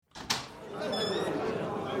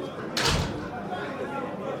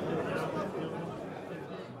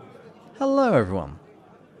Hello everyone!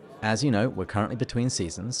 As you know, we're currently between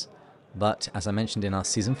seasons, but as I mentioned in our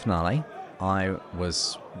season finale, I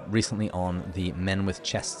was recently on the Men with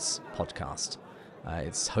Chests podcast.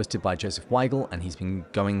 It's hosted by Joseph Weigel, and he's been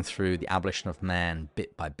going through the abolition of man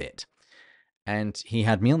bit by bit. And he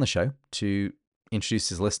had me on the show to introduce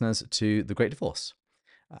his listeners to the Great Divorce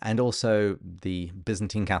and also the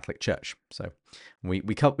Byzantine Catholic Church. So we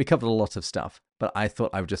covered a lot of stuff, but I thought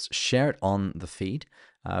I would just share it on the feed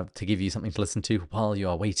to give you something to listen to while you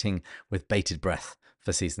are waiting with bated breath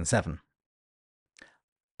for season 7.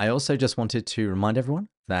 I also just wanted to remind everyone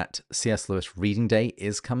that C.S. Lewis Reading Day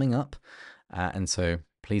is coming up, and so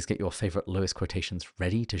please get your favorite Lewis quotations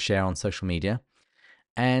ready to share on social media.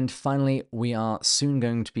 And finally, we are soon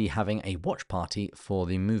going to be having a watch party for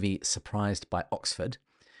the movie Surprised by Oxford,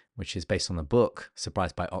 which is based on the book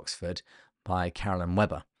Surprised by Oxford by Carolyn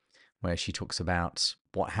Webber, where she talks about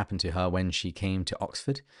what happened to her when she came to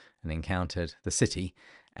Oxford and encountered the city,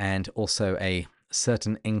 and also a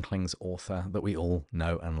certain Inklings author that we all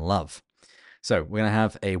know and love. So we're going to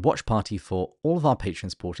have a watch party for all of our Patreon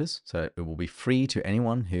supporters, so it will be free to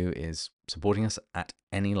anyone who is supporting us at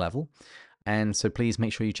any level, and so please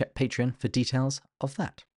make sure you check Patreon for details of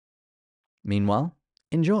that. Meanwhile,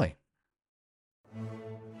 enjoy!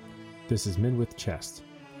 This is Men with Chest,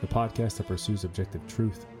 the podcast that pursues objective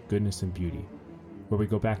truth, goodness, and beauty, where we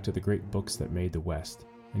go back to the great books that made the West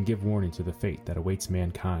and give warning to the fate that awaits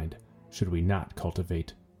mankind should we not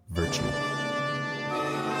cultivate virtue.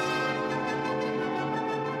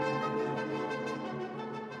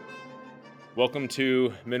 Welcome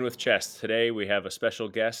to Men with Chest. Today we have a special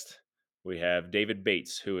guest. We have David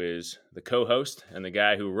Bates, who is the co-host and the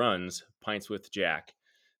guy who runs Pints with Jack,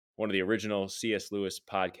 one of the original C.S. Lewis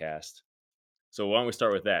podcasts. So why don't we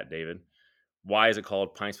start with that, David? Why is it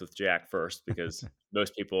called Pints with Jack first? Because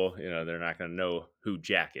most people, they're not going to know who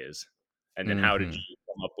Jack is. And then how did you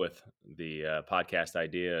come up with the podcast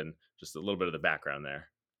idea and just a little bit of the background there?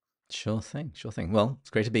 Sure thing. Well,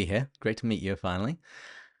 it's great to be here. Great to meet you finally.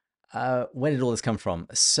 Where did all this come from?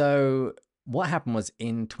 So what happened was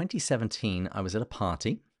in 2017, I was at a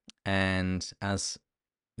party, and as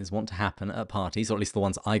is wont to happen at parties, or at least the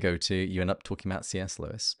ones I go to, you end up talking about C.S.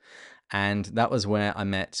 Lewis. And that was where I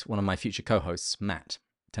met one of my future co-hosts, Matt.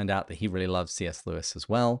 Turned out that he really loves C.S. Lewis as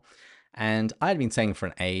well. And I had been saying for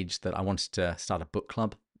an age that I wanted to start a book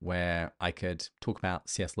club where I could talk about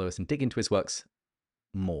C.S. Lewis and dig into his works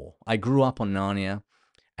more. I grew up on Narnia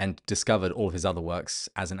and discovered all of his other works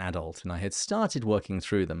as an adult, and I had started working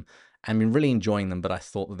through them and been really enjoying them, but I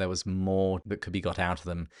thought that there was more that could be got out of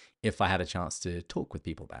them if I had a chance to talk with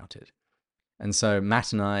people about it. And so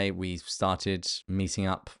Matt and I, we started meeting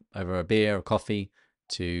up over a beer or coffee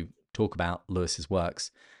to talk about Lewis's works,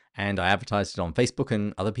 and I advertised it on Facebook,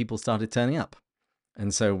 and other people started turning up.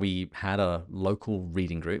 And so we had a local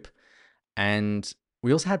reading group, and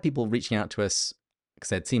we also had people reaching out to us because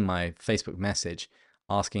they'd seen my Facebook message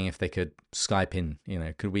asking if they could Skype in,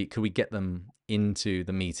 could we get them into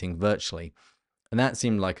the meeting virtually? And that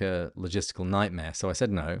seemed like a logistical nightmare. So I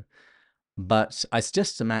said no, but I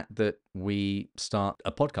suggested to Matt that we start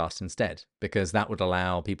a podcast instead, because that would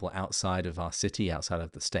allow people outside of our city, outside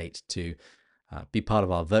of the state, to be part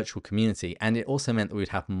of our virtual community. And it also meant that we'd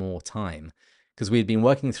have more time, because we had been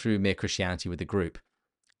working through Mere Christianity with the group,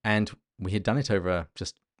 and we had done it over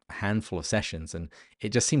just a handful of sessions, and it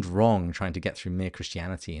just seemed wrong trying to get through Mere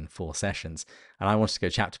Christianity in 4 sessions, and I wanted to go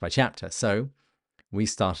chapter by chapter. So we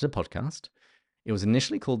started a podcast. It was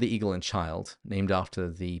initially called The Eagle and Child, named after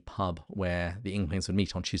the pub where the Inklings would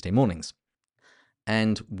meet on Tuesday mornings.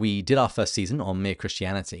 And we did our first season on Mere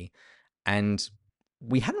Christianity, and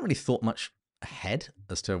we hadn't really thought much ahead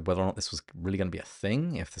as to whether or not this was really going to be a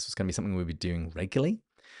thing, if this was going to be something we'd be doing regularly.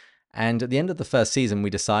 And at the end of the first season, we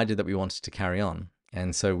decided that we wanted to carry on.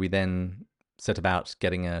 And so we then set about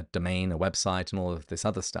getting a domain, a website, and all of this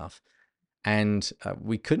other stuff. And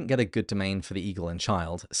we couldn't get a good domain for The Eagle and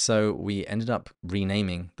Child, so we ended up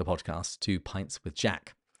renaming the podcast to Pints with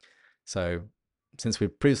Jack. So since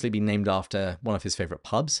we've previously been named after one of his favorite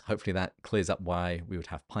pubs, hopefully that clears up why we would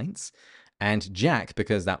have pints. And Jack,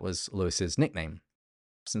 because that was Lewis's nickname.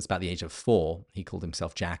 Since about the age of 4, he called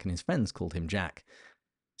himself Jack, and his friends called him Jack.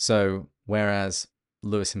 So whereas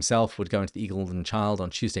Lewis himself would go into The Eagle and Child on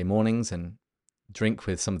Tuesday mornings and drink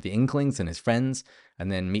with some of the Inklings and his friends,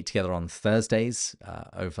 and then meet together on Thursdays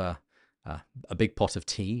over a big pot of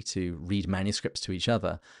tea to read manuscripts to each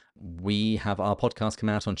other, we have our podcast come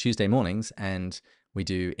out on Tuesday mornings, and we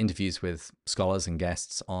do interviews with scholars and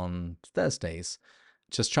guests on Thursdays,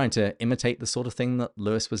 just trying to imitate the sort of thing that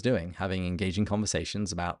Lewis was doing, having engaging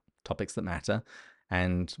conversations about topics that matter,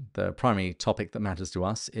 And the primary topic that matters to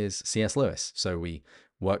us is C.S. Lewis. So we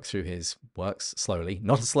work through his works slowly,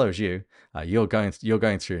 not as slow as you. You're going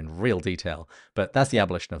through in real detail, but that's the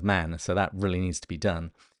abolition of man. So that really needs to be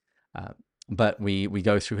done. But we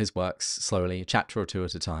go through his works slowly, a chapter or two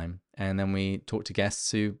at a time, and then we talk to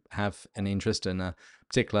guests who have an interest in a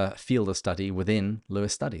particular field of study within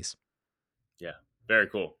Lewis studies. Yeah, very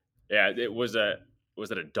cool. Yeah, was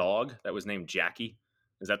it a dog that was named Jackie?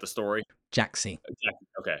 Is that the story? Jaxie. Jackie.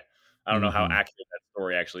 Okay. I don't know how accurate that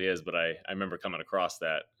story actually is, but I remember coming across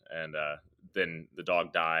that, and then the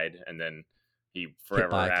dog died, and then he Hit forever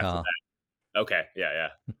by a after car. that. Okay, yeah.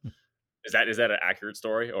 Is that an accurate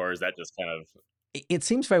story, or is that just kind of? It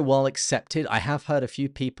seems very well accepted. I have heard a few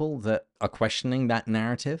people that are questioning that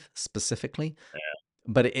narrative specifically,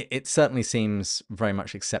 but it certainly seems very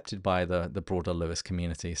much accepted by the broader Lewis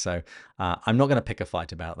community. So I'm not going to pick a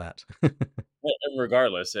fight about that. Well,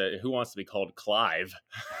 regardless, who wants to be called Clive?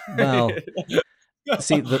 Well,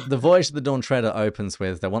 see, the Voyage of the Dawn Treader opens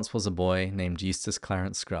with, there once was a boy named Eustace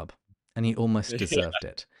Clarence Scrubb, and he almost Yeah. deserved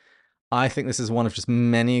it. I think this is one of just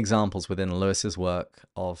many examples within Lewis's work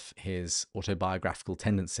of his autobiographical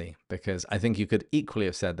tendency, because I think you could equally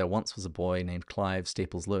have said there once was a boy named Clive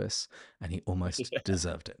Staples Lewis, and he almost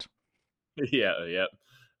deserved it. Yep.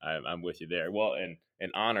 I'm with you there. Well, in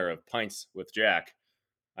honor of Pints with Jack,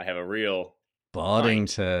 I have a real pint.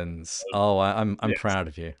 Boddingtons. Oh, I'm Yes. proud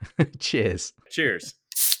of you. Cheers. Cheers.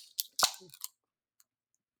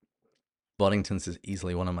 Boddingtons is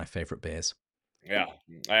easily one of my favorite beers. Yeah,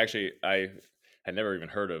 I had never even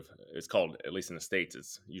heard of. It's called, at least in the States,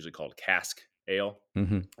 it's usually called cask ale,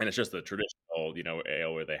 Mm-hmm. and it's just the traditional,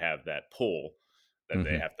 ale where they have that pull that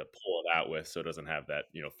they have to pull it out with, so it doesn't have that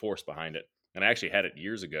force behind it. And I actually had it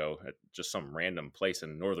years ago at just some random place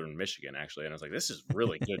in northern Michigan, actually, and I was like, this is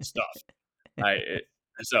really good stuff.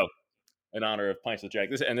 So in honor of Pints with Jack,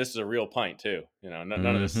 this is a real pint too. None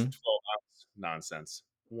of this 12-ounce nonsense.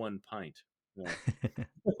 1 pint.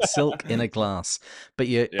 Silk in a glass. But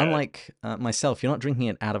Yeah. unlike myself, you're not drinking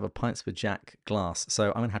it out of a Pints with Jack glass. So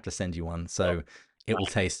I'm going to have to send you one. So it will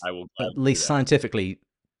taste, I will at least scientifically,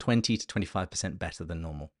 20 to 25% better than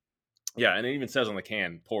normal. Yeah, and it even says on the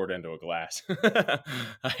can, pour it into a glass.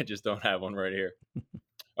 I just don't have one right here.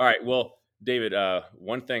 All right. Well, David,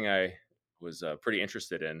 one thing I was pretty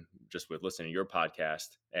interested in just with listening to your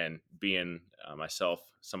podcast and being myself,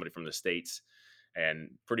 somebody from the States, and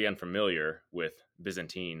pretty unfamiliar with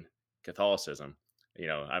Byzantine Catholicism.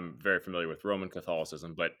 I'm very familiar with Roman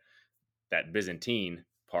Catholicism, but that Byzantine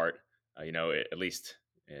part, at least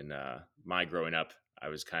in my growing up, I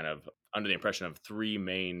was kind of under the impression of 3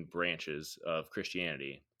 main branches of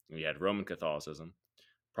Christianity. You had Roman Catholicism,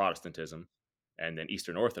 Protestantism, and then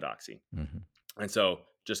Eastern Orthodoxy. Mm-hmm. And so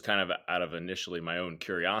just kind of out of initially my own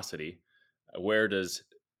curiosity, where does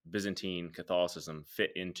Byzantine Catholicism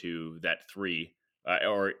fit into that 3,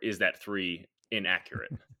 or is that 3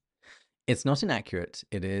 inaccurate? It's not inaccurate.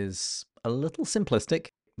 It is a little simplistic.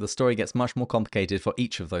 The story gets much more complicated for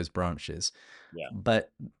each of those branches. Yeah.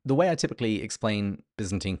 But the way I typically explain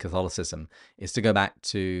Byzantine Catholicism is to go back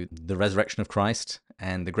to the resurrection of Christ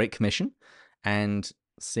and the Great Commission, and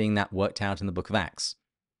seeing that worked out in the book of Acts.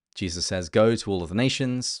 Jesus says, go to all of the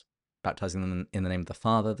nations, baptizing them in the name of the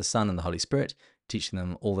Father, the Son, and the Holy Spirit, teaching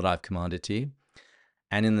them all that I've commanded to you.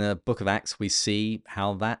 And in the book of Acts, we see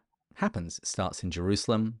how that happens. It starts in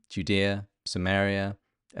Jerusalem, Judea, Samaria,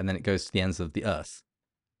 and then it goes to the ends of the earth.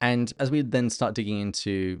 And as we then start digging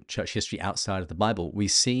into church history outside of the Bible, we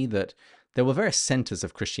see that there were various centers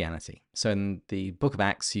of Christianity. So in the book of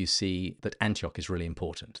Acts, you see that Antioch is really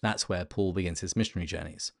important. That's where Paul begins his missionary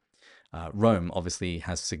journeys. Rome obviously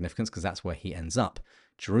has significance because that's where he ends up.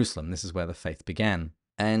 Jerusalem, this is where the faith began.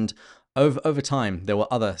 And over time, there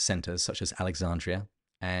were other centers such as Alexandria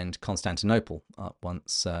and Constantinople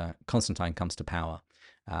once Constantine comes to power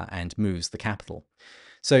and moves the capital.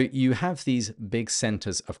 So you have these big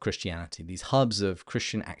centers of Christianity, these hubs of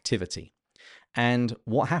Christian activity. And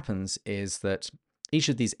what happens is that each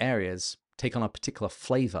of these areas take on a particular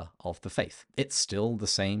flavor of the faith. It's still the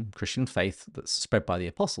same Christian faith that's spread by the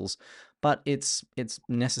apostles, but it's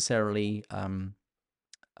necessarily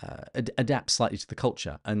adapts slightly to the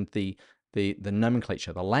culture and the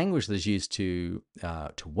nomenclature, the language that is used to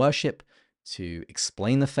worship, to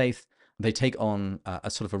explain the faith. They take on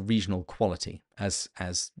a sort of a regional quality as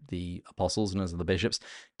the apostles and as the bishops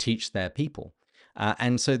teach their people.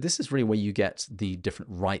 And so this is really where you get the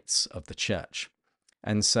different rites of the church.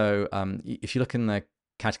 And so if you look in the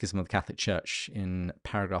Catechism of the Catholic Church in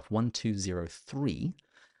paragraph 1203,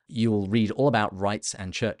 you'll read all about rites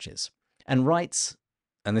and churches. And rites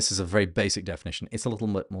and this is a very basic definition, it's a little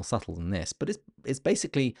bit more subtle than this, but it's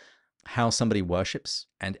basically how somebody worships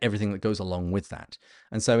and everything that goes along with that.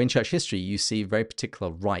 And so in church history, you see very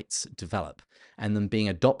particular rites develop and then being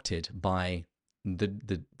adopted by the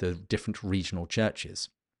different regional churches.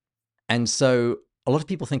 And so a lot of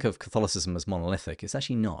people think of Catholicism as monolithic. It's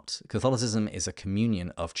actually not. Catholicism is a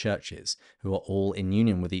communion of churches who are all in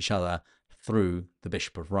union with each other through the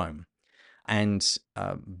Bishop of Rome. And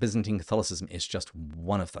Byzantine Catholicism is just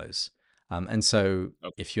one of those. And so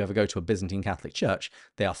if you ever go to a Byzantine Catholic church,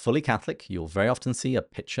 they are fully Catholic. You'll very often see a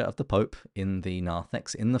picture of the Pope in the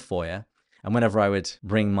narthex, in the foyer. And whenever I would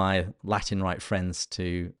bring my Latin Rite friends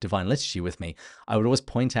to Divine Liturgy with me, I would always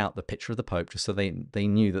point out the picture of the Pope just so they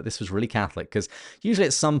knew that this was really Catholic. Because usually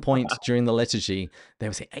at some point during the liturgy, they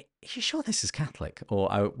would say, "Hey, are you sure this is Catholic?"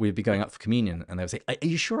 Or we'd be going up for communion and they would say, "Are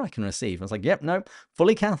you sure I can receive?" I was like, "Yep, no,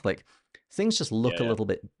 fully Catholic." Things just look a little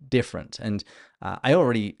bit different. And I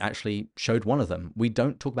already actually showed one of them. We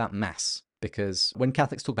don't talk about Mass, because when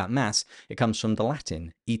Catholics talk about Mass, it comes from the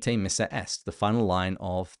Latin, ite missa est, the final line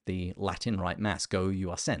of the Latin Rite Mass, go, you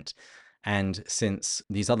are sent. And since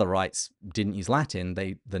these other rites didn't use Latin,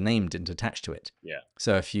 the name didn't attach to it. Yeah.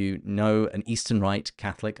 So if you know an Eastern Rite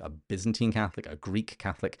Catholic, a Byzantine Catholic, a Greek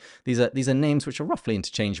Catholic, these are names which are roughly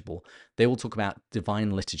interchangeable. They will talk about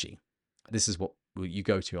Divine Liturgy. This is what you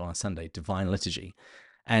go to on a Sunday, Divine Liturgy.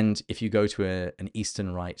 And if you go to an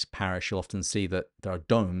Eastern Rite parish, you'll often see that there are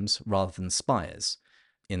domes rather than spires.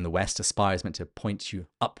 In the West, a spire is meant to point you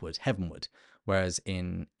upward, heavenward, whereas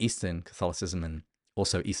in Eastern Catholicism and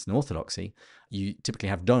also Eastern Orthodoxy, you typically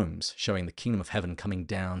have domes showing the kingdom of heaven coming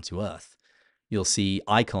down to earth. You'll see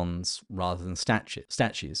icons rather than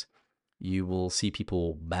statues. You will see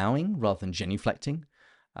people bowing rather than genuflecting.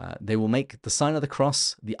 They will make the sign of the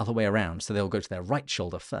cross the other way around, so they'll go to their right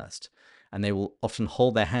shoulder first. And they will often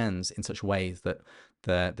hold their hands in such ways that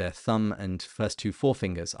their thumb and first two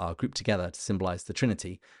forefingers are grouped together to symbolize the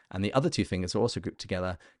Trinity, and the other two fingers are also grouped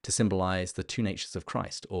together to symbolize the two natures of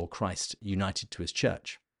Christ, or Christ united to his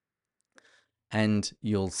church. And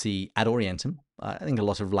you'll see ad orientem. I think a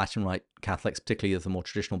lot of Latin Rite Catholics, particularly of the more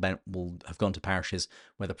traditional bent, will have gone to parishes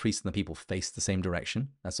where the priest and the people face the same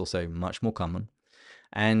direction. That's also much more common.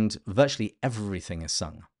 And virtually everything is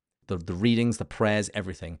sung. The readings, the prayers,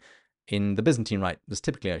 everything. In the Byzantine Rite, there's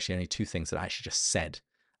typically actually only two things that are actually just said.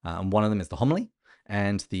 And one of them is the homily,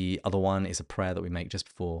 and the other one is a prayer that we make just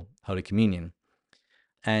before Holy Communion.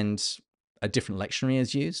 And a different lectionary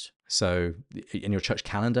is used. So in your church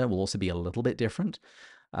calendar will also be a little bit different.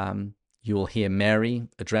 You will hear Mary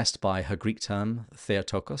addressed by her Greek term,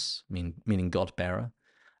 Theotokos, meaning God-bearer.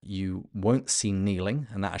 You won't see kneeling,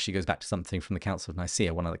 and that actually goes back to something from the Council of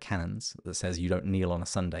Nicaea, one of the canons, that says you don't kneel on a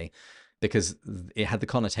Sunday, because it had the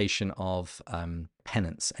connotation of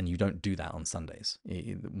penance, and you don't do that on Sundays.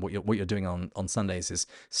 What you're doing on Sundays is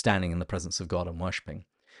standing in the presence of God and worshiping.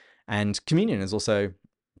 And communion is also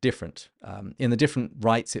different. In the different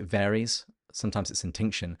rites, it varies. Sometimes it's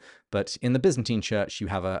intinction. But in the Byzantine Church, you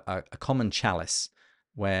have a common chalice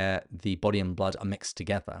where the body and blood are mixed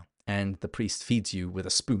together, and the priest feeds you with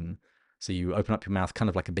a spoon. So you open up your mouth kind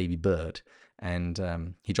of like a baby bird,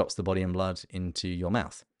 and he drops the body and blood into your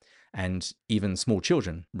mouth. And even small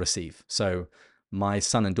children receive. So my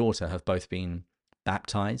son and daughter have both been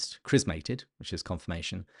baptized, chrismated, which is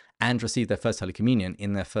confirmation, and received their first Holy Communion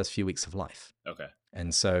in their first few weeks of life. Okay.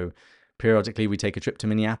 And so periodically we take a trip to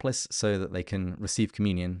Minneapolis so that they can receive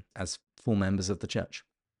communion as full members of the church.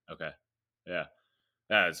 Okay. Yeah.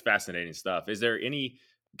 It's fascinating stuff. Is there any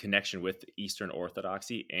connection with Eastern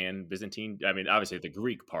Orthodoxy and Byzantine? I mean, obviously the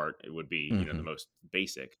Greek part, it would be, the most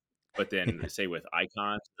basic, but then say with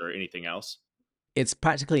icons or anything else? It's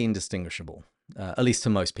practically indistinguishable, at least to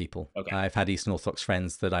most people. Okay. I've had Eastern Orthodox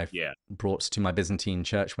friends that I've brought to my Byzantine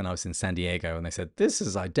church when I was in San Diego, and they said, this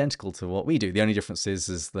is identical to what we do. The only difference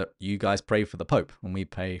is that you guys pray for the Pope and we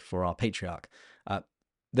pray for our patriarch.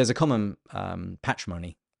 There's a common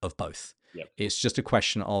patrimony of both. Yep. It's just a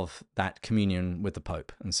question of that communion with the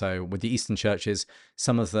Pope. And so with the Eastern churches,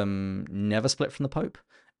 some of them never split from the Pope,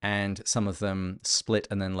 and some of them split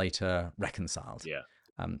and then later reconciled. Yeah.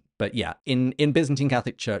 But yeah, in Byzantine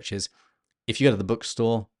Catholic churches, if you go to the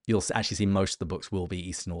bookstore, you'll actually see most of the books will be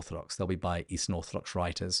Eastern Orthodox. They'll be by Eastern Orthodox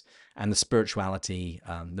writers. And the spirituality,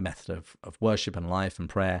 the method of worship and life and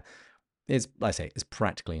prayer is, like I say, is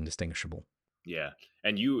practically indistinguishable. Yeah.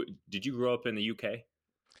 And did you grow up in the UK?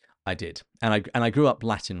 I did. And I grew up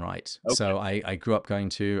Latin Rite. Okay. So I grew up going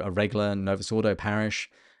to a regular Novus Ordo parish.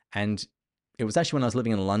 And it was actually when I was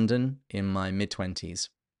living in London in my mid-20s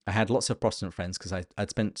I had lots of Protestant friends because I'd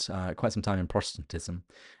spent quite some time in Protestantism.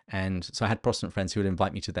 And so I had Protestant friends who would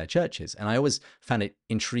invite me to their churches. And I always found it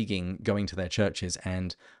intriguing going to their churches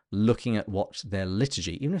and looking at what their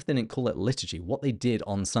liturgy, even if they didn't call it liturgy, what they did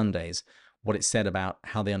on Sundays, what it said about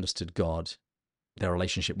how they understood God, their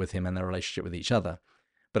relationship with him and their relationship with each other.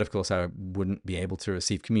 But of course, I wouldn't be able to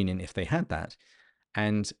receive communion if they had that.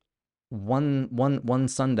 And one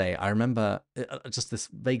Sunday, I remember just this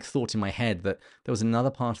vague thought in my head that there was another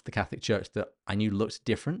part of the Catholic Church that I knew looked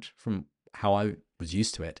different from how I was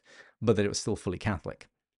used to it, but that it was still fully Catholic.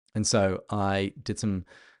 And so I did some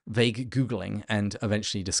vague Googling and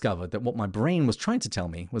eventually discovered that what my brain was trying to tell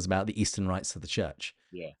me was about the Eastern rites of the church.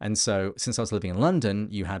 Yeah. And so since I was living in London,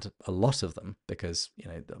 you had a lot of them because,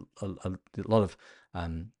 a lot of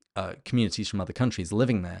communities from other countries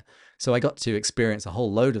living there. So I got to experience a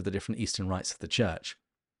whole load of the different Eastern rites of the church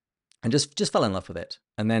and just fell in love with it.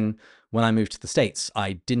 And then when I moved to the States,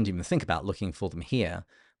 I didn't even think about looking for them here,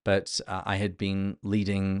 but I had been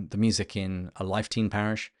leading the music in a Life Teen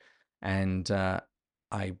parish, and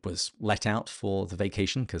I was let out for the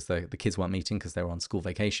vacation because the kids weren't meeting because they were on school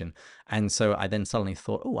vacation. And so I then suddenly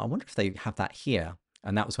thought, oh, I wonder if they have that here.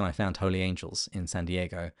 And that was when I found Holy Angels in San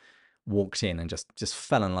Diego, walked in and just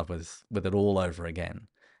fell in love with it all over again.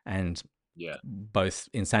 And Yeah. both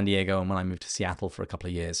in San Diego and when I moved to Seattle for a couple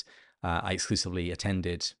of years, I exclusively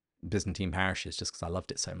attended Byzantine parishes just because I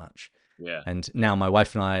loved it so much. Yeah. And now my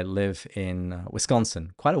wife and I live in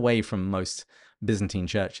Wisconsin, quite away from most Byzantine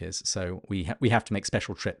churches. So we have to make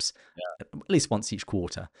special trips at least once each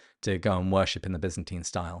quarter to go and worship in the Byzantine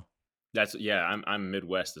style. I'm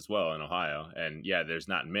Midwest as well in Ohio, and yeah, there's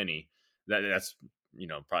not many. That's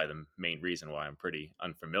probably the main reason why I'm pretty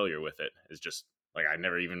unfamiliar with it, is just like I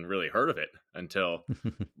never even really heard of it until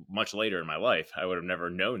much later in my life. I would have never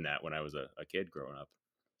known that when I was a kid growing up.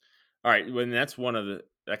 All right, when that's one of the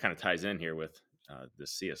that kind of ties in here with the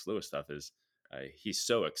C.S. Lewis stuff is he's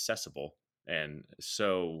so accessible and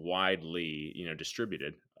so widely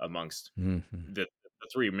distributed amongst Mhm. the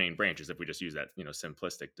three main branches. If we just use that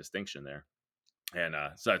simplistic distinction there, and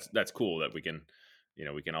so that's cool that we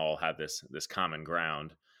can all have this common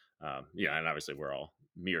ground. And obviously we're all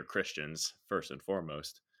mere Christians first and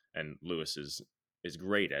foremost, and Lewis is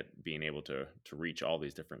great at being able to reach all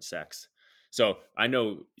these different sects. So I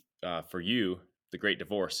know for you, The Great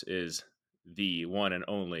Divorce is the one and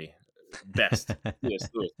only best C.S.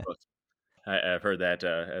 Lewis book. I've heard that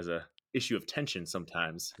as a issue of tension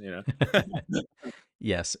sometimes.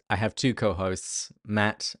 Yes, I have two co-hosts,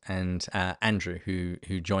 Matt and Andrew,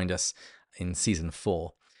 who joined us in season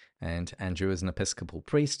 4. And Andrew is an Episcopal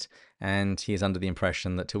priest, and he is under the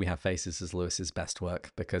impression that Till We Have Faces is Lewis's best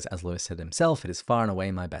work because, as Lewis said himself, it is far and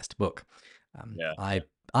away my best book. Yeah.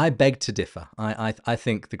 I beg to differ. I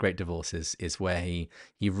think The Great Divorce is where he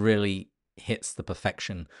really hits the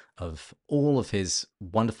perfection of all of his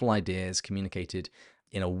wonderful ideas communicated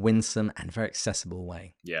in a winsome and very accessible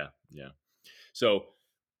way. Yeah. So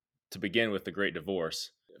to begin with The Great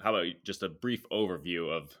Divorce, how about just a brief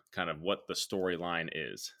overview of kind of what the storyline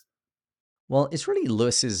is? Well, it's really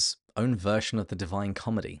Lewis's own version of the Divine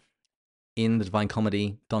Comedy. In the Divine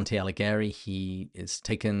Comedy, Dante Alighieri, he is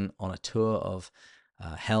taken on a tour of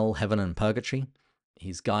hell, heaven, and purgatory.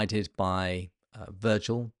 He's guided by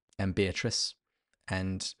Virgil and Beatrice,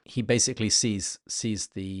 and he basically sees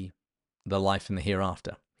the life in the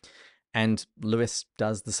hereafter. And Lewis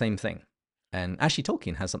does the same thing. And actually,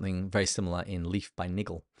 Tolkien has something very similar in Leaf by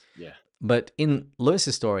Niggle. Yeah. But in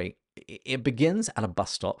Lewis's story, it begins at a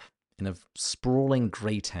bus stop in a sprawling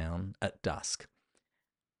grey town at dusk.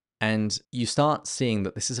 And you start seeing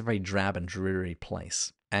that this is a very drab and dreary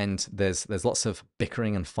place. And there's lots of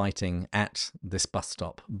bickering and fighting at this bus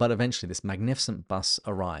stop. But eventually this magnificent bus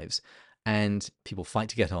arrives and people fight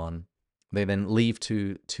to get on. They then leave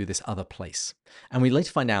to this other place. And we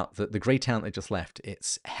later find out that the grey town they just left,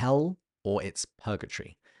 it's hell or it's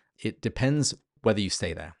purgatory. It depends whether you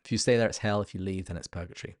stay there. If you stay there, it's hell. If you leave, then it's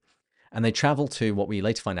purgatory. And they travel to what we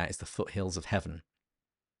later find out is the foothills of heaven.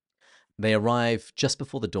 They arrive just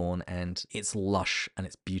before the dawn, and it's lush and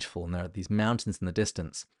it's beautiful, and there are these mountains in the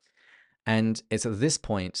distance. And it's at this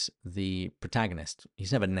point the protagonist,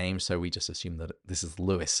 he's never named, so we just assume that this is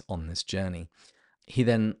Lewis on this journey. He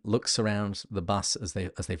then looks around the bus as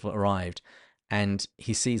they've arrived, and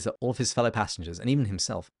he sees that all of his fellow passengers, and even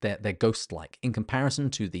himself, they're ghost-like in comparison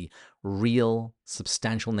to the real,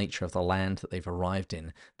 substantial nature of the land that they've arrived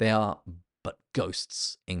in. They are but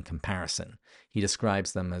ghosts in comparison. He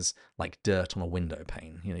describes them as like dirt on a window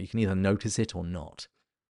pane. You can either notice it or not.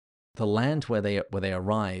 The land where they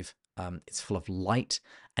arrive It's full of light,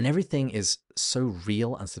 and everything is so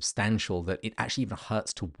real and substantial that it actually even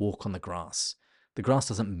hurts to walk on the grass. The grass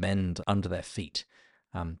doesn't bend under their feet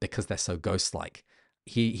because they're so ghost-like.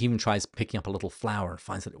 He even tries picking up a little flower and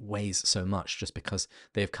finds that it weighs so much just because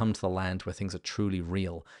they have come to the land where things are truly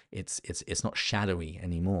real. It's not shadowy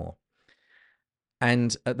anymore.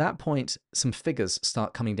 And at that point, some figures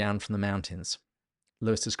start coming down from the mountains.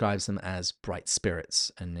 Lewis describes them as bright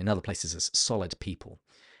spirits, and in other places as solid people.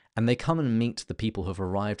 And they come and meet the people who have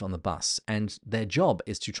arrived on the bus, and their job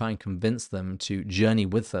is to try and convince them to journey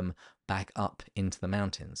with them back up into the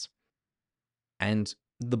mountains. And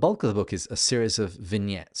the bulk of the book is a series of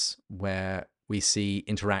vignettes where we see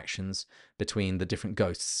interactions between the different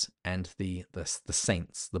ghosts and the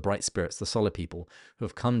saints, the bright spirits, the solid people who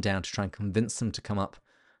have come down to try and convince them to come up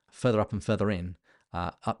and further in,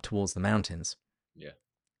 up towards the mountains. Yeah.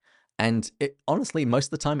 And honestly, most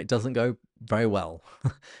of the time, it doesn't go very well.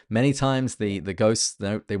 Many times, the ghosts,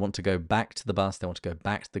 they want to go back to the bus. They want to go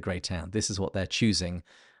back to the grey town. This is what they're choosing,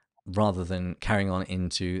 rather than carrying on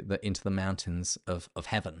into the mountains of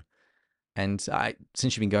heaven. And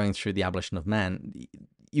since you've been going through the Abolition of Man,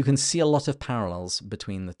 you can see a lot of parallels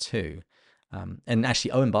between the two. And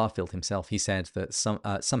actually, Owen Barfield himself, he said that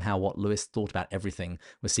somehow what Lewis thought about everything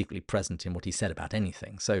was secretly present in what he said about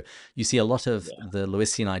anything. So you see a lot of the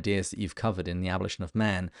Lewisian ideas that you've covered in The Abolition of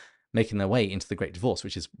Man making their way into The Great Divorce,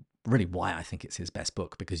 which is really why I think it's his best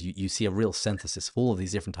book, because you see a real synthesis of all of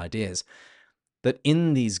these different ideas. That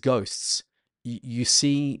in these ghosts, you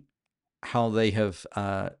see how they have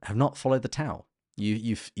not followed the Tao.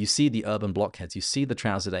 You see the urban blockheads, you see the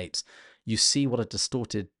trousered apes, you see what a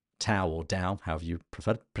distorted Tao or Tao, however you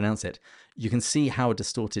prefer to pronounce it, you can see how a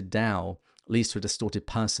distorted Tao leads to a distorted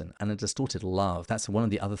person and a distorted love. That's one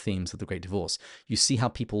of the other themes of The Great Divorce. You see how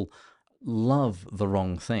people love the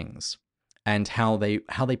wrong things and how they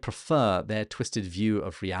prefer their twisted view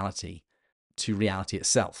of reality to reality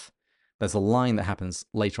itself. There's a line that happens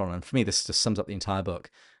later on, and for me, this just sums up the entire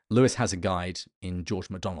book. Lewis has a guide in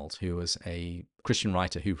George MacDonald, who was a Christian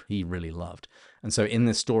writer who he really loved. And so in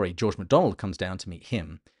this story, George MacDonald comes down to meet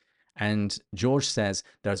him. And George says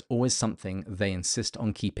there's always something they insist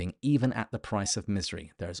on keeping, even at the price of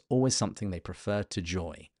misery. There's always something they prefer to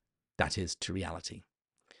joy, that is, to reality.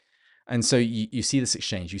 And so you see this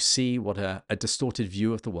exchange. You see what a distorted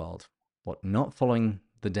view of the world, what not following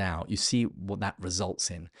the Tao, you see what that results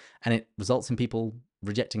in. And it results in people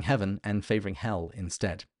rejecting heaven and favoring hell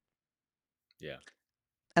instead. Yeah.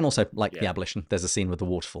 And also, like the abolition, there's a scene with the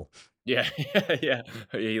waterfall. Yeah. Yeah.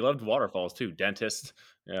 He loved waterfalls too. Dentist.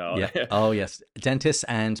 Yeah. Oh, yes. Dentists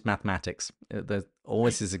and mathematics. There's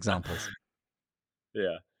always his examples.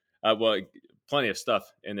 Yeah. Well, plenty of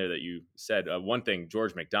stuff in there that you said. One thing,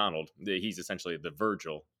 George MacDonald, he's essentially the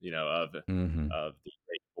Virgil, of the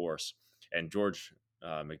Great Divorce. And George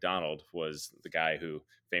MacDonald was the guy who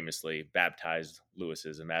famously baptized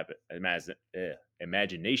Lewis's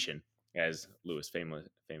imagination, as Lewis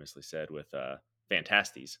famously said, with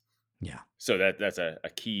Phantastes. Yeah. So that's a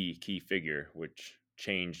key figure, which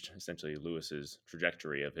changed essentially Lewis's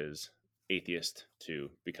trajectory of his atheist to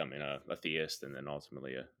becoming a theist and then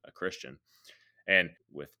ultimately a Christian. And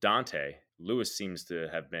with Dante, Lewis seems to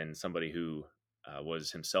have been somebody who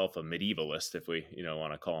was himself a medievalist, if we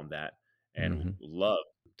want to call him that, and loved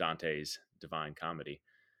Dante's Divine Comedy.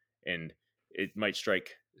 And it might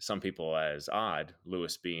strike some people as odd,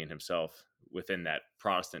 Lewis being himself within that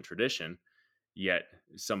Protestant tradition, yet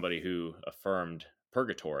somebody who affirmed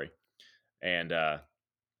purgatory. And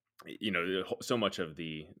so much of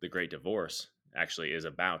the Great Divorce actually is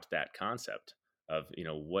about that concept of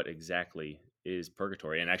what exactly is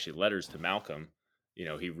purgatory. And actually, Letters to Malcolm,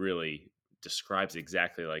 he really describes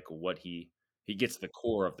exactly like what he gets the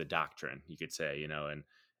core of the doctrine, you could say,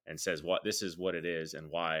 and says what this is, what it is, and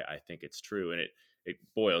why I think it's true. And it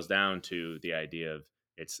boils down to the idea of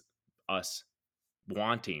it's us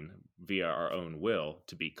wanting via our own will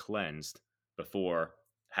to be cleansed before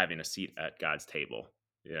having a seat at God's table.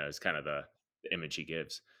 It's kind of the image he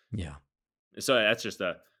gives. Yeah. So that's just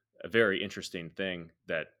a very interesting thing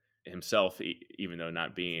that himself, even though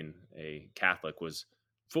not being a Catholic, was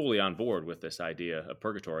fully on board with this idea of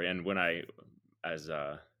purgatory. And when as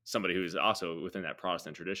somebody who's also within that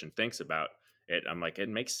Protestant tradition, thinks about it, I'm like, it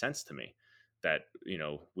makes sense to me that,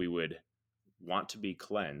 we would want to be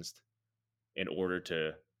cleansed in order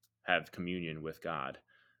to have communion with God.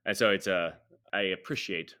 And so I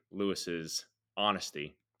appreciate Lewis's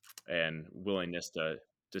honesty and willingness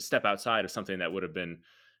to step outside of something that would have been,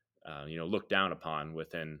 looked down upon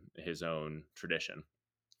within his own tradition.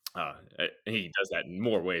 He does that in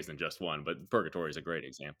more ways than just one, but purgatory is a great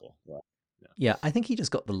example. Yeah. Yeah, I think he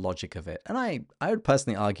just got the logic of it. And I would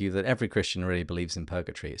personally argue that every Christian really believes in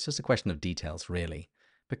purgatory. It's just a question of details, really.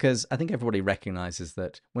 Because I think everybody recognizes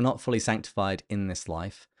that we're not fully sanctified in this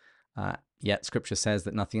life, yet Scripture says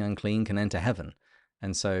that nothing unclean can enter heaven.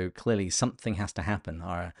 And so clearly something has to happen.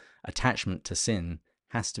 Our attachment to sin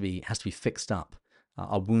has to be fixed up.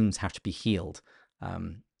 Our wounds have to be healed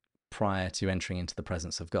prior to entering into the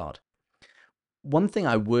presence of God. One thing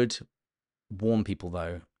I would warn people,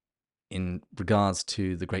 though, in regards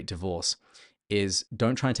to the Great Divorce, is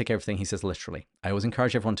don't try and take everything he says literally. I always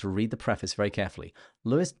encourage everyone to read the preface very carefully.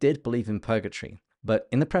 Lewis did believe in purgatory, but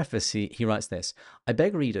in the preface he writes this: I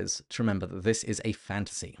beg readers to remember that this is a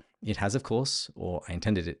fantasy. It has, of course, or I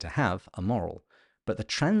intended it to have, a moral, but the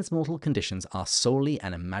transmortal conditions are solely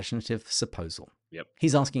an imaginative supposal. Yep.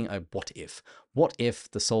 He's asking a what if. What if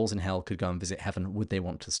the souls in hell could go and visit heaven? Would they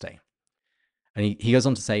want to stay? And he goes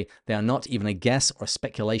on to say, they are not even a guess or a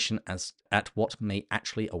speculation as at what may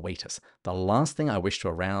actually await us. The last thing I wish to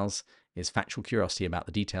arouse is factual curiosity about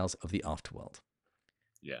the details of the afterworld.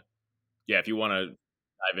 Yeah. Yeah. If you want to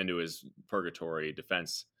dive into his purgatory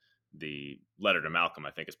defense, the letter to Malcolm,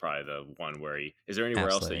 I think, is probably the one where is there anywhere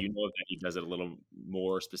else that Absolutely. you know that he does it a little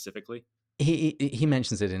more specifically? He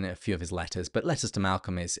mentions it in a few of his letters, but letters to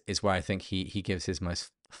Malcolm is where I think he gives his most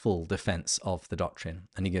full defense of the doctrine,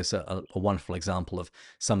 and he gives a wonderful example of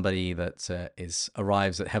somebody that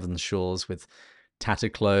arrives at heaven's shores with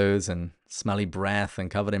tattered clothes and smelly breath and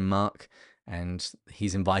covered in muck, and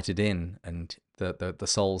he's invited in, and the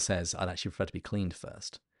soul says, "I'd actually prefer to be cleaned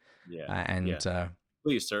first." Yeah. And Yeah.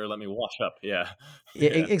 Please, sir, let me wash up. Yeah. Yeah.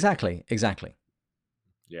 exactly.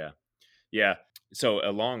 Yeah. Yeah. So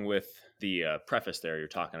along with the preface there you're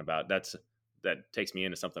talking about, that takes me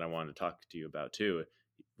into something I wanted to talk to you about too.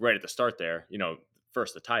 Right at the start there,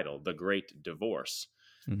 first the title, The Great Divorce.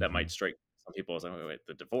 That Hmm. might strike some people as, "Oh, wait,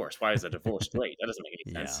 the divorce. Why is the divorce great? That doesn't make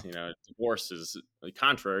any Yeah. sense." Divorce is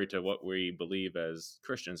contrary to what we believe as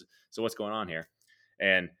Christians. So what's going on here?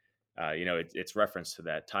 And it's reference to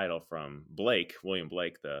that title from Blake, William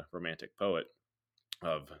Blake, the Romantic poet,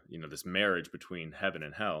 of this marriage between heaven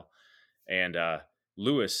and hell. And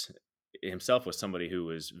Lewis himself was somebody who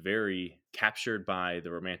was very captured by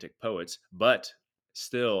the Romantic poets, but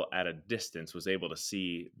still at a distance was able to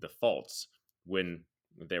see the faults when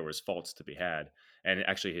there was faults to be had. And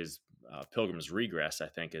actually, his Pilgrim's Regress, I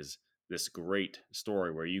think, is this great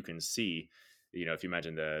story where you can see, if you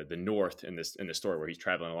imagine the north in the story where he's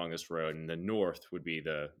traveling along this road, and the north would be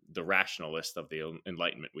the rationalist of the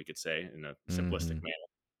Enlightenment, we could say, in a simplistic Hmm. manner,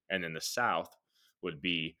 and then the south would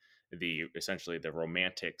be essentially the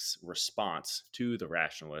romantics response to the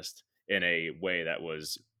rationalist in a way that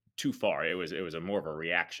was too far. It was a more of a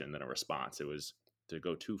reaction than a response. It was to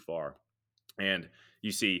go too far. And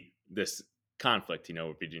you see this conflict,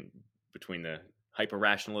 between the hyper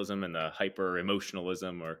rationalism and the hyper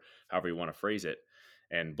emotionalism, or however you want to phrase it.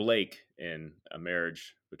 And Blake, in A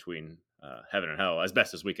Marriage Between Heaven and Hell, as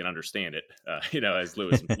best as we can understand it, as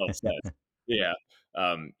Lewis himself says, yeah,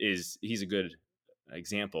 he's a good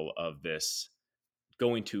example of this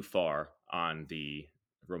going too far on the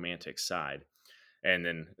romantic side. And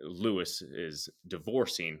then Lewis is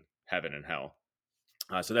divorcing heaven and hell.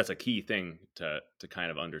 So that's a key thing to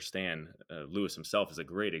kind of understand. Lewis himself is a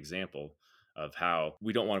great example of how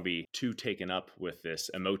we don't want to be too taken up with this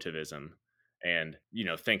emotivism, and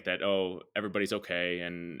think that, oh, everybody's okay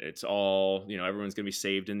and it's all, everyone's going to be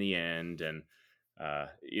saved in the end. And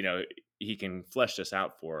he can flesh this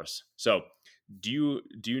out for us. So do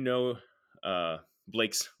you know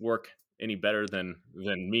Blake's work any better than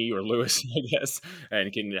me or Lewis, I guess,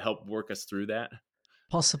 and can you help work us through that?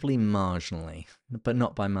 Possibly marginally, but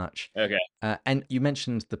not by much. Okay. And you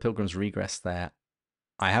mentioned the Pilgrim's Regress there.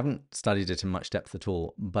 I haven't studied it in much depth at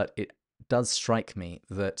all, but it does strike me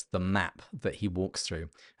that the map that he walks through,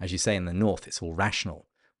 as you say, in the north, it's all rational.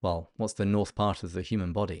 Well, what's the north part of the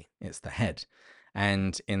human body? It's the head.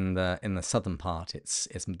 And in the southern part, it's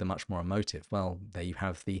the much more emotive. Well, there you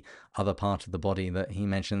have the other part of the body that he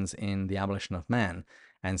mentions in The Abolition of Man.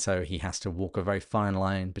 And so he has to walk a very fine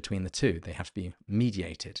line between the two. They have to be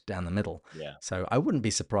mediated down the middle. Yeah. So I wouldn't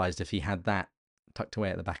be surprised if he had that tucked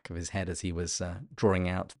away at the back of his head as he was drawing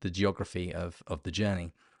out the geography of the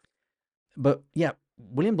journey. But yeah,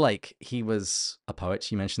 William Blake, he was a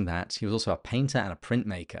poet. You mentioned that. He was also a painter and a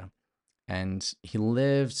printmaker. And he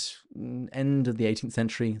lived end of the 18th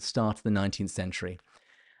century, start of the 19th century.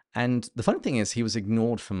 And the funny thing is, he was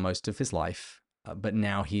ignored for most of his life, but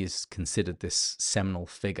now he is considered this seminal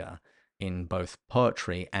figure in both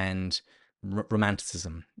poetry and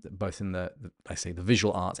romanticism, both in the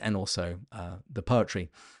visual arts and also the poetry.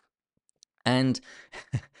 And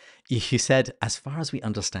you said, as far as we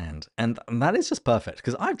understand. And that is just perfect,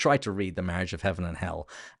 because I've tried to read The Marriage of Heaven and Hell,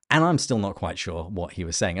 and I'm still not quite sure what he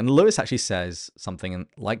was saying. And Lewis actually says something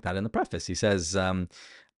like that in the preface. He says,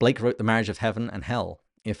 Blake wrote The Marriage of Heaven and Hell.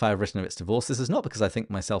 If I have written of its divorce, this is not because I think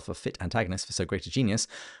myself a fit antagonist for so great a genius,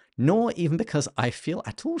 nor even because I feel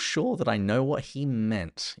at all sure that I know what he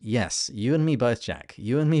meant. Yes, you and me both, Jack.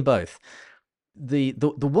 You and me both. The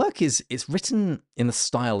work is it's written in the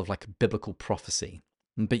style of like a biblical prophecy,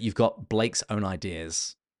 but you've got Blake's own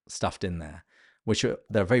ideas stuffed in there,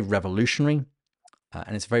 they're very revolutionary,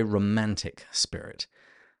 and it's a very romantic spirit.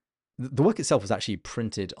 The work itself was actually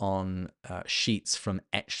printed on sheets from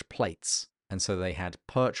etched plates, and so they had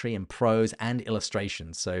poetry and prose and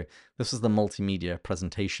illustrations. So this was the multimedia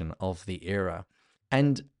presentation of the era.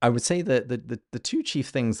 And I would say that the two chief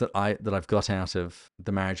things that I've got out of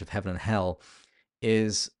The Marriage of Heaven and Hell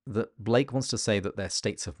is that Blake wants to say that they're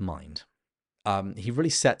states of mind. He really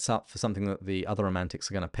sets up for something that the other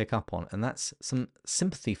romantics are going to pick up on, and that's some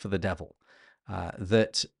sympathy for the devil,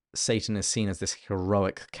 that Satan is seen as this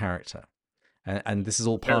heroic character. And this is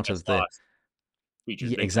all part Paradise of the... Lost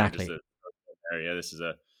features Yeah, big time. Just exactly. area. This is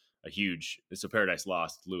a huge. It's a Paradise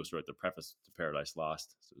Lost. Lewis wrote the preface to Paradise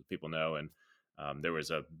Lost, so people know. And there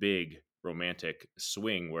was a big romantic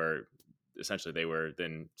swing where essentially they were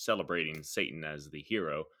then celebrating Satan as the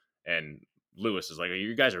hero, and Lewis is like,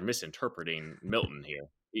 "You guys are misinterpreting Milton here.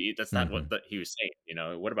 That's not what Hmm. he was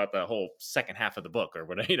saying. What about the whole second half of the book or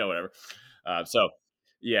whatever? Whatever." So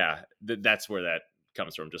yeah, that's where that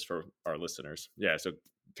comes from. Just for our listeners, yeah. So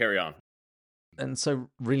carry on. And so,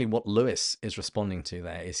 really, what Lewis is responding to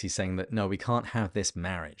there is he's saying that no, we can't have this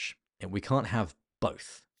marriage. We can't have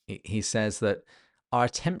both. He says that our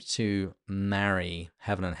attempt to marry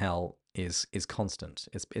heaven and hell is constant.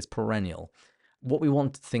 It's perennial. What we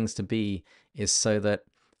want things to be is so that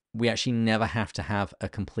we actually never have to have a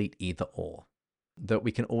complete either or. That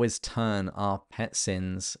we can always turn our pet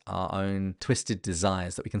sins, our own twisted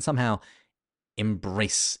desires, that we can somehow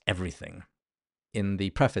embrace everything. In the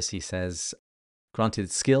preface, he says,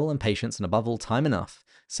 granted skill and patience, and above all, time enough,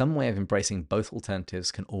 some way of embracing both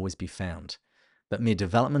alternatives can always be found. But mere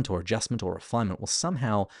development or adjustment or refinement will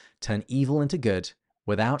somehow turn evil into good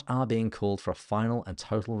without our being called for a final and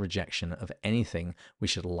total rejection of anything we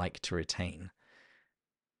should like to retain.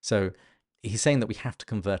 So he's saying that we have to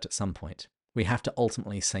convert at some point. We have to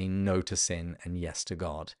ultimately say no to sin and yes to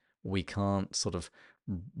God. We can't sort of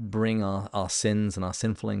bring our sins and our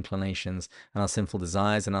sinful inclinations and our sinful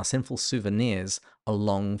desires and our sinful souvenirs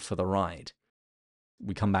along for the ride.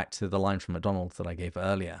 We come back to the line from McDonald's that I gave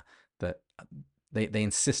earlier, that they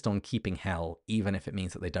insist on keeping hell even if it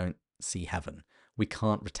means that they don't see heaven. We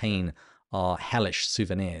can't retain our hellish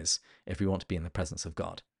souvenirs if we want to be in the presence of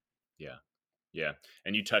God. Yeah. Yeah,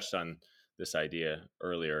 and you touched on this idea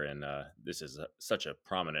earlier, and this is such a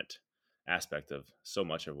prominent aspect of so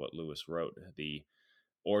much of what Lewis wrote, the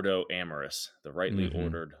Ordo Amoris, the rightly Mm-hmm.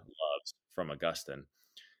 ordered loves from Augustine.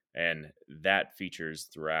 And that features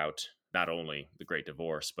throughout not only the Great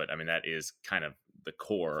Divorce, but I mean, that is kind of the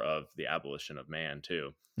core of the abolition of man,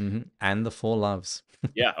 too. Mm-hmm. And the four loves.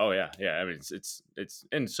 Yeah. Oh, yeah. Yeah. I mean, it's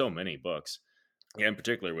in so many books. Yeah, in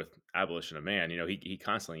particular with abolition of man, he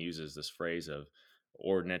constantly uses this phrase of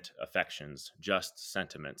ordinate affections, just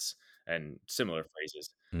sentiments, and similar phrases.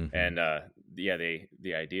 Mm-hmm. And yeah,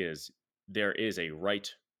 the idea is there is a right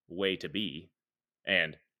way to be,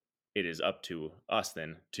 and it is up to us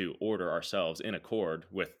then to order ourselves in accord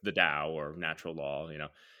with the Tao or natural law.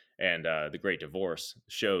 And the Great Divorce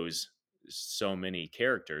shows so many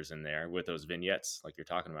characters in there with those vignettes, like you're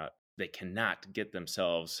talking about. They cannot get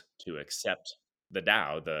themselves to accept the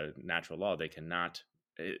Tao, the natural law. They cannot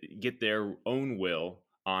get their own will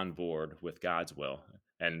on board with God's will.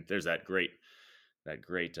 And there's that great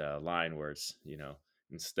line where it's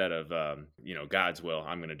instead of God's will,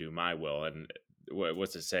 I'm going to do my will. And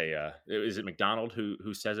what's it say? Is it McDonald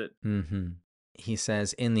who says it? Mm-hmm. He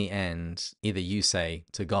says, in the end, either you say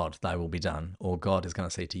to God, thy will be done, or God is going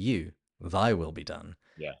to say to you, thy will be done.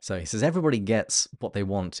 Yeah, So he says, everybody gets what they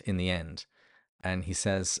want in the end. And he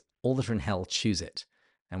says, all that are in hell choose it.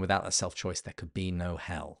 And without that self choice, there could be no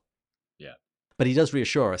hell. yeah, But he does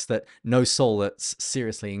reassure us that no soul that's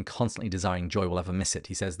seriously and constantly desiring joy will ever miss it.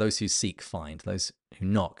 He says, those who seek find, those who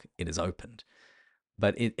knock, it is opened.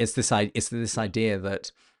 But it's this idea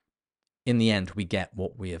that in the end, we get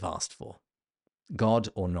what we have asked for, God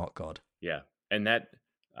or not God. yeah. And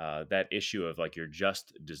that issue of like your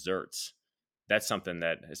just desserts, that's something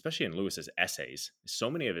that, especially in Lewis's essays, so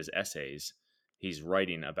many of his essays, he's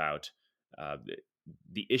writing about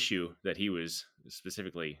the issue that he was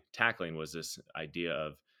specifically tackling was this idea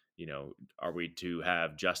of you know, are we to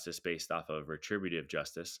have justice based off of retributive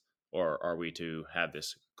justice, or are we to have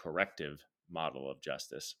this corrective model of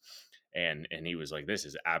justice? And he was like, this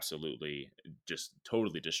is absolutely just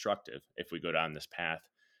totally destructive if we go down this path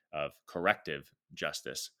of corrective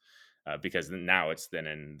justice, because now it's then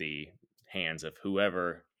in the hands of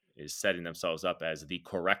whoever is setting themselves up as the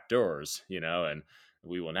correctors, you know, and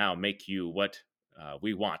we will now make you what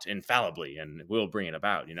we want infallibly, and we'll bring it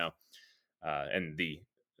about, you know. And the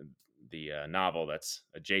novel that's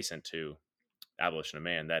adjacent to Abolition of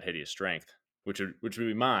Man, That Hideous Strength, which would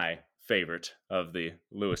be my favorite of the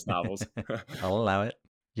Lewis novels. I'll allow it.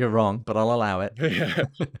 You're wrong, but I'll allow it. Yeah.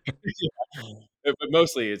 But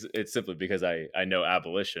mostly it's simply because I know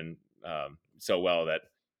abolition so well that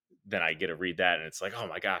then I get to read that and it's like, oh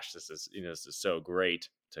my gosh, this is so great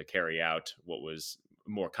to carry out what was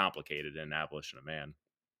more complicated in Abolition of Man.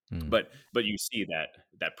 Mm. But you see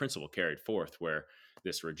that principle carried forth, where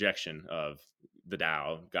this rejection of the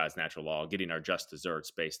Tao, God's natural law, getting our just deserts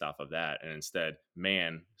based off of that, and instead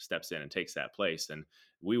man steps in and takes that place, and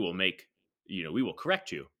we will make, you know, we will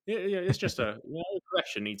correct you. It's just a, you know, a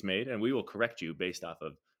correction needs made, and we will correct you based off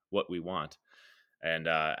of what we want, and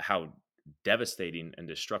how devastating and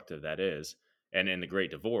destructive that is. And in the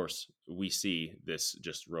Great Divorce, we see this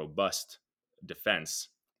just robust defense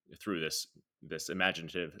through this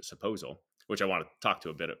imaginative supposal, which I want to talk to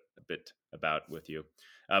a bit about with you.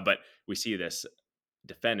 But we see this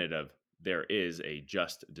defended of there is a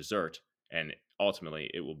just desert, and ultimately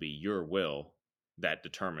it will be your will that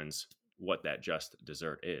determines what that just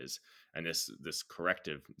desert is. And this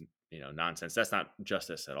corrective, you know, nonsense, that's not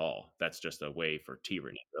justice at all. That's just a way for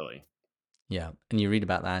tyranny, really. Yeah, and you read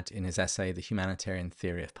about that in his essay, The Humanitarian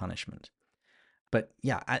Theory of Punishment. But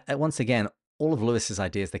yeah, once again, all of Lewis's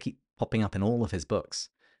ideas, they keep popping up in all of his books.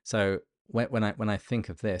 So when I think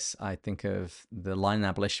of this, I think of the line in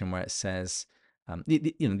Abolition where it says,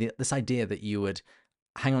 this idea that you would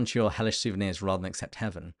hang on to your hellish souvenirs rather than accept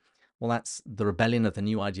heaven. Well, that's the rebellion of the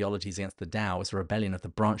new ideologies against the Tao is a rebellion of the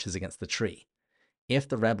branches against the tree. If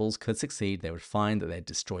the rebels could succeed, they would find that they'd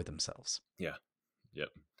destroy themselves. Yeah. Yep.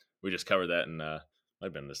 We just covered that in might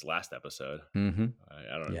have been this last episode. Mm-hmm.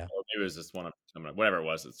 I don't know. Yeah. Or maybe it was this one, whatever it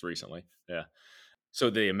was. It's recently. Yeah. So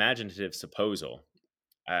the imaginative supposal,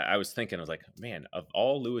 I was thinking, I was like, man, of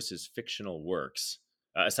all Lewis's fictional works,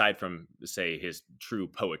 aside from say his true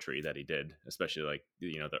poetry that he did, especially like,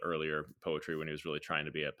 you know, the earlier poetry when he was really trying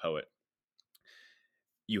to be a poet,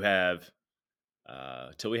 you have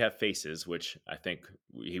Till We Have Faces, which I think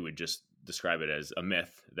he would just describe it as a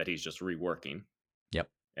myth that he's just reworking. Yep.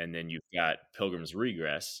 And then you've got Pilgrim's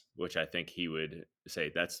Regress, which I think he would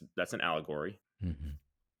say that's an allegory. Mm-hmm.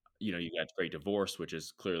 You know, you got Great Divorce, which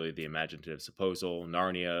is clearly the imaginative supposal.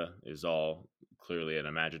 Narnia is all clearly an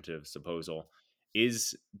imaginative supposal. Do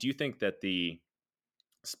you think that the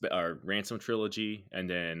Ransom trilogy and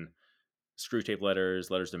then Screwtape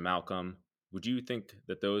Letters, Letters to Malcolm, would you think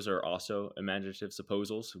that those are also imaginative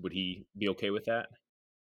supposals? Would he be okay with that?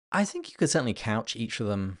 I think you could certainly couch each of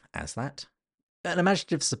them as that. An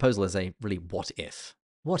imaginative supposal is a really what if.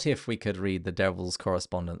 What if we could read the Devil's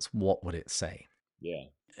Correspondence? What would it say? Yeah.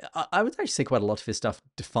 I would actually say quite a lot of his stuff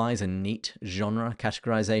defies a neat genre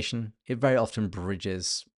categorization. It very often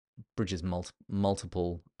bridges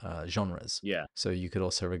multiple genres. Yeah. So you could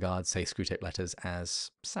also regard, say, Screwtape Letters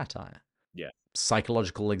as satire. Yeah.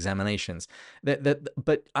 Psychological examinations.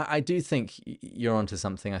 But I do think you're onto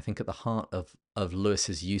something. I think at the heart of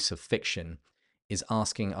Lewis's use of fiction is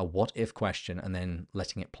asking a what if question and then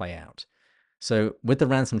letting it play out. So with the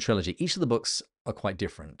Ransom trilogy, each of the books are quite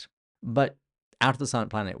different. But Out of the Silent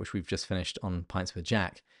Planet, which we've just finished on Pints with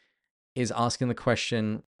Jack, is asking the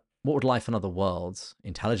question, what would life on other worlds,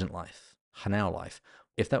 intelligent life, Hanau life,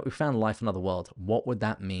 if that we found life on other worlds, what would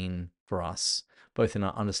that mean for us, both in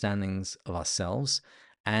our understandings of ourselves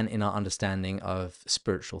and in our understanding of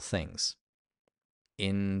spiritual things?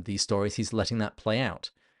 In these stories, he's letting that play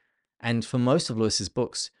out. And for most of Lewis's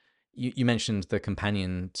books, you mentioned the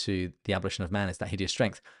companion to The Abolition of Man is That Hideous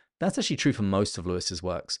Strength. That's actually true for most of Lewis's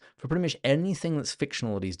works. For pretty much anything that's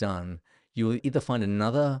fictional that he's done, you will either find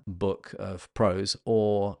another book of prose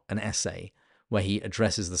or an essay where he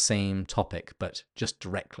addresses the same topic, but just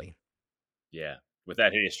directly. Yeah. With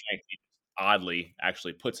That Hideous Strength, he oddly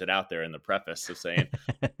actually puts it out there in the preface of saying,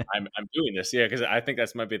 I'm doing this. Yeah. Because I think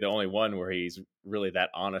that's might be the only one where he's really that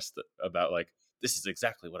honest about like, this is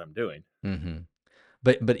exactly what I'm doing. Mm-hmm.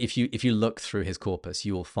 But if you look through his corpus,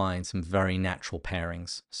 you will find some very natural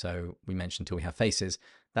pairings. So we mentioned Till We Have Faces.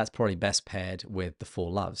 That's probably best paired with The Four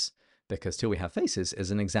Loves, because Till We Have Faces is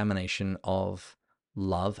an examination of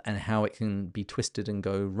love and how it can be twisted and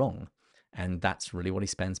go wrong. And that's really what he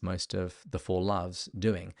spends most of the four loves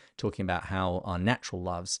doing, talking about how our natural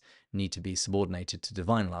loves need to be subordinated to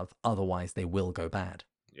divine love, otherwise they will go bad.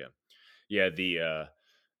 Yeah. Yeah.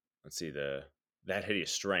 Let's see, that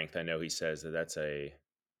hideous strength. I know he says that that's a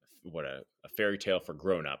fairy tale for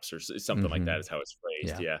grown-ups or something like that Hmm. is how it's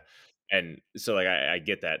phrased. Yeah. Yeah. And so like I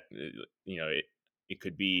get that, it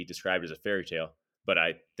could be described as a fairy tale, but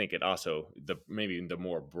I think it also, maybe the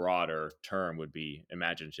more broader term would be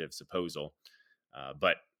imaginative supposal.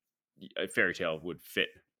 But a fairy tale would fit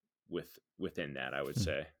within that, I would Hmm.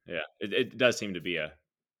 say. Yeah. It does seem to be a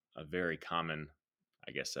very common,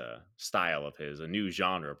 I guess, style of his, a new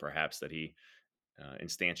genre perhaps that he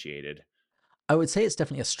instantiated. I would say it's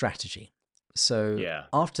definitely a strategy. So Yeah.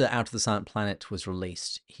 after Out of the Silent Planet was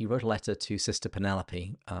released, he wrote a letter to Sister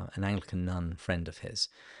Penelope, an Anglican nun friend of his,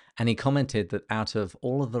 and he commented that out of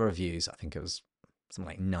all of the reviews, I think it was something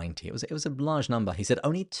like 90. It was a large number. He said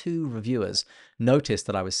only 2 reviewers noticed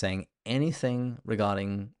that I was saying anything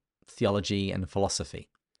regarding theology and philosophy.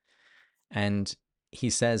 And he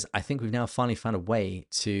says, I think we've now finally found a way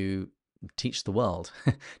to teach the world,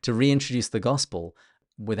 to reintroduce the gospel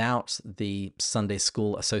without the Sunday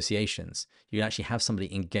school associations. You actually have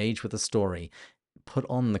somebody engage with the story, put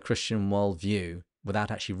on the Christian worldview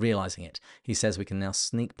without actually realizing it. He says we can now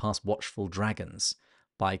sneak past watchful dragons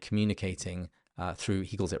by communicating through,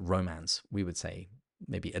 he calls it romance. We would say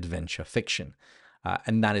maybe adventure fiction.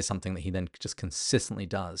 And that is something that he then just consistently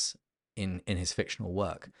does in his fictional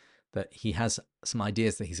work. That he has some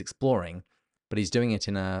ideas that he's exploring, but he's doing it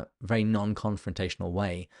in a very non-confrontational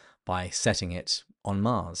way by setting it on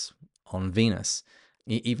Mars, on Venus,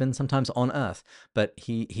 even sometimes on Earth. But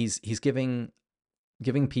he's giving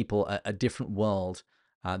people a different world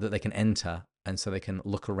that they can enter, and so they can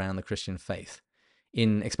look around the Christian faith.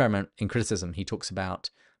 In Experiment in Criticism, he talks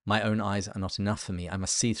about my own eyes are not enough for me. I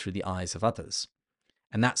must see through the eyes of others.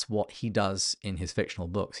 And that's what he does in his fictional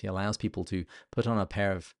books. He allows people to put on a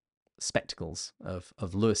pair of spectacles of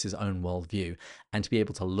Lewis's own worldview and to be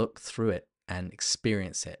able to look through it and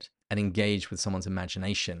experience it and engage with someone's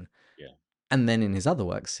imagination. Yeah. And then in his other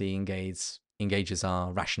works, he engages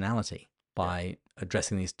our rationality Yeah. by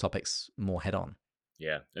addressing these topics more head on.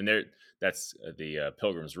 Yeah. And that's the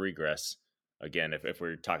Pilgrim's Regress. Again, if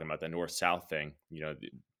we're talking about the north south thing,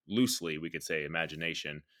 loosely we could say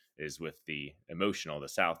imagination is with the emotional, the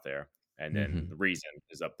south there, and then Hmm. the reason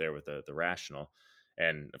is up there with the rational.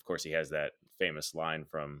 And of course, he has that famous line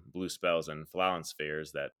from Blue Spells and Fallon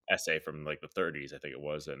Spheres, that essay from like the 30s, I think it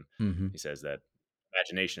was. And Hmm. he says that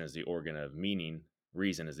imagination is the organ of meaning,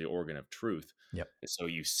 reason is the organ of truth. Yep. And so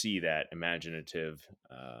you see that imaginative,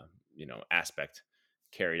 aspect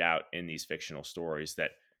carried out in these fictional stories,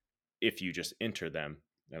 that if you just enter them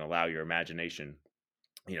and allow your imagination,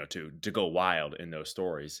 to go wild in those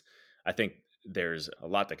stories, I think there's a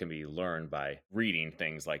lot that can be learned by reading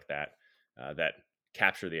things like that, that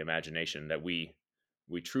capture the imagination, that we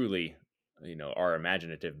truly, are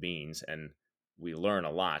imaginative beings, and we learn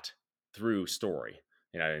a lot through story.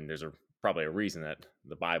 And there's probably a reason that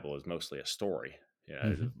the Bible is mostly a story.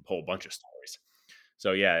 There's a Hmm. whole bunch of stories.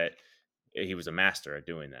 So yeah, he was a master at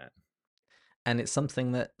doing that. And it's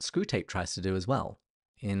something that Screwtape tries to do as well.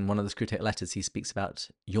 In one of the Screwtape letters, he speaks about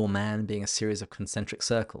your man being a series of concentric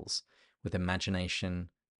circles with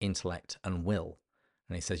imagination, intellect, and will.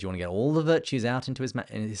 And he says you want to get all the virtues out into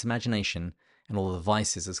his imagination and all the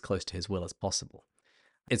vices as close to his will as possible.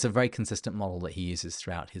 It's a very consistent model that he uses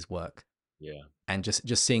throughout his work. Yeah. And just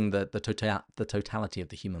seeing the totality of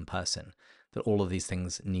the human person, that all of these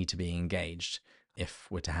things need to be engaged if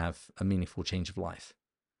we're to have a meaningful change of life.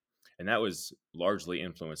 And that was largely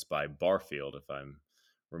influenced by Barfield, if I'm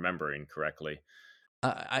remembering correctly.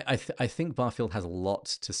 I think Barfield has a lot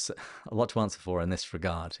to answer for in this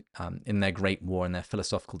regard. In their Great War and their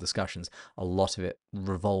philosophical discussions, a lot of it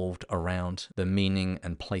revolved around the meaning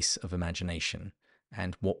and place of imagination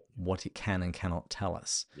and what it can and cannot tell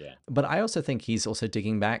us. Yeah. But I also think he's also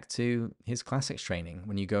digging back to his classics training.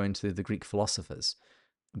 When you go into the Greek philosophers,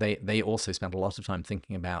 they also spent a lot of time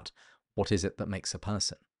thinking about what is it that makes a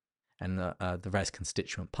person and the various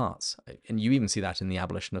constituent parts. And you even see that in the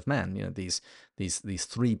Abolition of Man. These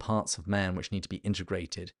 3 parts of man which need to be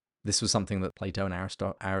integrated. This was something that Plato and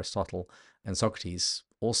Aristotle and Socrates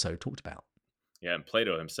also talked about. Yeah. And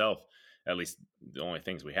Plato himself, at least the only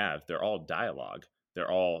things we have, they're all dialogue. They're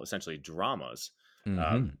all essentially dramas.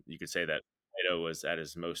 Hmm. You could say that Plato was at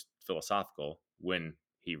his most philosophical when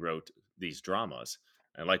he wrote these dramas.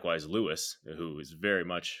 And likewise, Lewis, who is very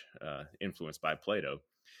much influenced by Plato,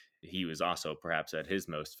 he was also perhaps at his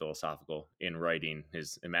most philosophical in writing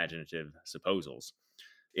his imaginative supposals.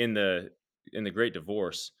 In the Great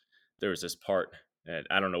Divorce, there was this part, and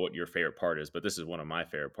I don't know what your favorite part is, but this is one of my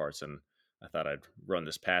favorite parts, and I thought I'd run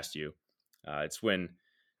this past you. It's when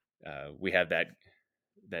we have that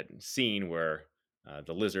scene where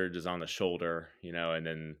the lizard is on the shoulder, and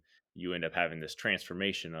then you end up having this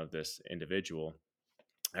transformation of this individual,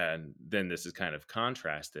 and then this is kind of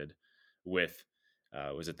contrasted with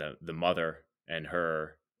was it the mother and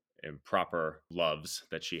her improper loves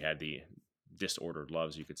that she had, the disordered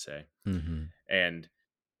loves, you could say. Mm-hmm. And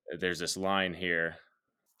there's this line here.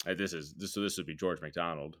 This would be George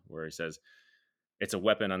MacDonald, where he says, "It's a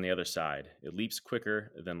weapon on the other side. It leaps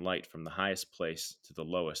quicker than light from the highest place to the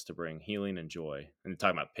lowest to bring healing and joy." And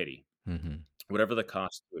talking about pity. Mm-hmm. Whatever the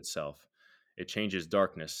cost to itself, it changes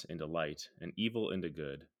darkness into light and evil into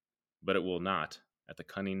good. But it will not, at the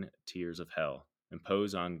cunning tears of hell,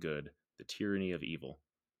 impose on good the tyranny of evil.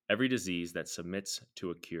 Every disease that submits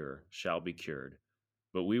to a cure shall be cured.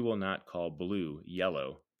 But we will not call blue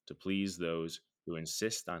yellow to please those who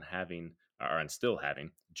insist on having, or on still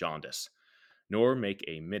having, jaundice, nor make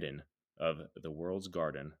a midden of the world's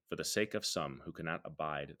garden for the sake of some who cannot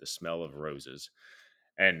abide the smell of roses.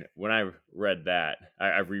 And when I read that,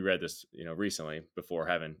 I reread this, recently before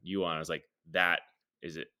having you on. I was like, that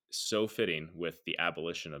is it so fitting with the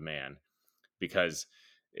abolition of man, because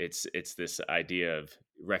it's this idea of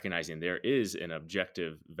recognizing there is an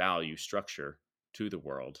objective value structure to the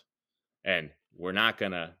world, and we're not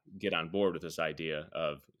going to get on board with this idea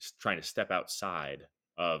of trying to step outside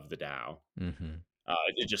of the Tao. Mm-hmm.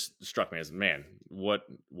 It just struck me as, man, what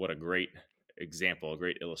a great example, a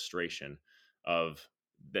great illustration of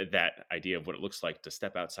that idea of what it looks like to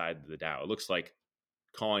step outside the Tao. It looks like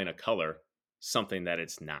calling a color something that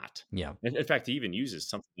it's not. Yeah. In fact, he even uses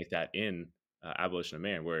something like that in Abolition of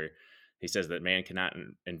Man, where he says that man cannot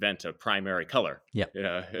invent a primary color. Yeah.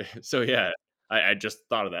 So yeah, I just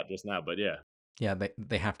thought of that just now, but yeah. Yeah,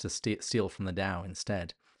 they have to steal from the Tao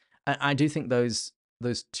instead. I do think those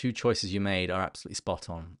two choices you made are absolutely spot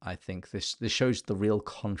on. I think this shows the real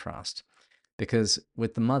contrast, because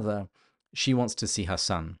with the mother, she wants to see her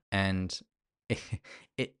son, and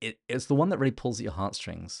it's the one that really pulls at your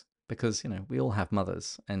heartstrings, because we all have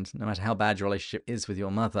mothers, and no matter how bad your relationship is with your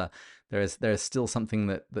mother, there is still something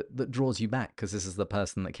that draws you back, because this is the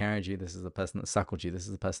person that carried you, this is the person that suckled you, this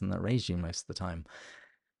is the person that raised you most of the time.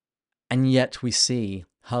 And yet we see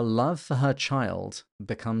her love for her child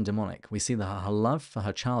become demonic. We see that her love for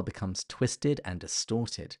her child becomes twisted and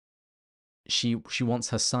distorted. She wants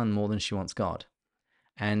her son more than she wants God.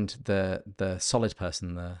 And the solid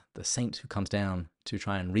person, the saint who comes down to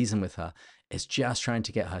try and reason with her, is just trying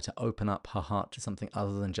to get her to open up her heart to something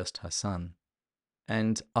other than just her son.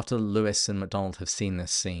 And after Lewis and MacDonald have seen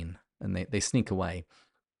this scene, and they sneak away,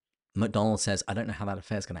 MacDonald says, "I don't know how that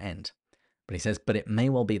affair is going to end." But he says, but it may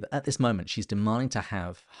well be that at this moment she's demanding to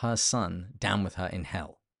have her son down with her in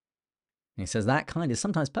hell. And he says that kind is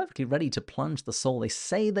sometimes perfectly ready to plunge the soul they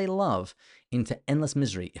say they love into endless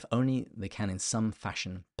misery if only they can in some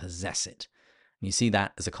fashion possess it. And you see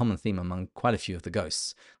that as a common theme among quite a few of the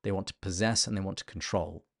ghosts. They want to possess and they want to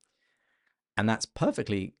control. And that's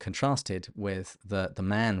perfectly contrasted with the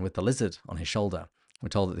man with the lizard on his shoulder. We're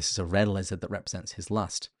told that this is a red lizard that represents his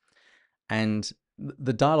lust. And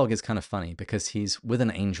the dialogue is kind of funny because he's with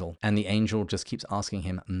an angel, and the angel just keeps asking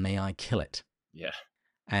him, "May I kill it?" Yeah.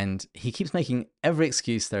 And he keeps making every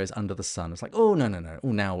excuse there is under the sun. It's like, "Oh, no.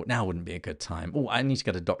 Oh, now wouldn't be a good time. Oh, I need to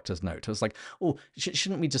get a doctor's note." It's like, "Oh,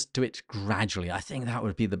 shouldn't we just do it gradually? I think that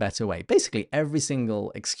would be the better way." Basically, every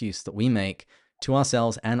single excuse that we make to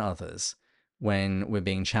ourselves and others when we're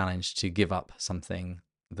being challenged to give up something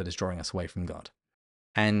that is drawing us away from God.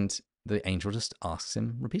 And the angel just asks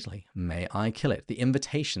him repeatedly, "May I kill it?" The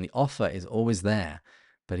invitation, the offer is always there,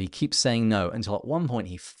 but he keeps saying no until at one point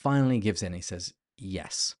he finally gives in. He says,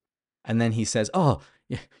 "Yes." And then he says, "Oh,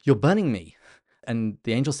 you're burning me." And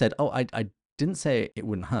the angel said, "Oh, I didn't say it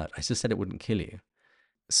wouldn't hurt. I just said it wouldn't kill you."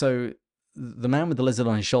 So the man with the lizard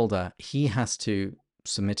on his shoulder, he has to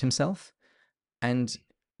submit himself. And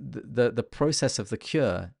the process of the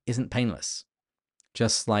cure isn't painless.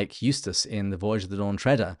 Just like Eustace in The Voyage of the Dawn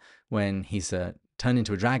Treader, when he's turned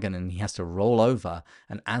into a dragon and he has to roll over,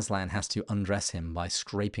 and Aslan has to undress him by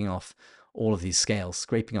scraping off all of these scales,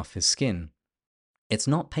 scraping off his skin. It's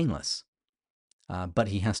not painless, but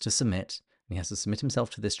he has to submit. He has to submit himself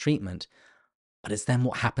to this treatment, but it's then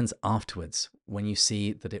what happens afterwards when you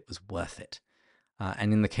see that it was worth it.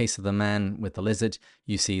 And in the case of the man with the lizard,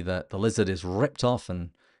 you see that the lizard is ripped off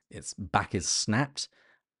and its back is snapped,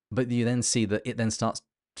 but you then see that it then starts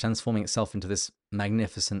transforming itself into this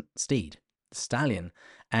magnificent steed, stallion.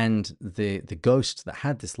 And the ghost that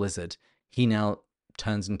had this lizard, he now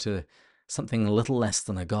turns into something little less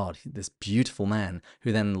than a god, this beautiful man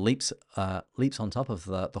who then leaps on top of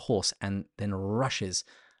the horse and then rushes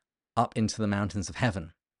up into the mountains of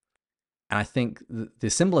heaven. And I think the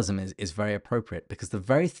symbolism is very appropriate, because the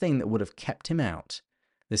very thing that would have kept him out,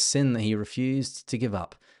 this sin that he refused to give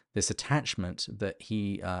up, this attachment that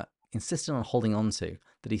he insisted on holding on to,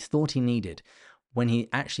 that he thought he needed, when he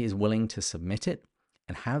actually is willing to submit it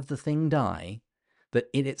and have the thing die, that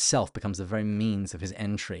it itself becomes the very means of his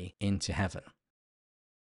entry into heaven.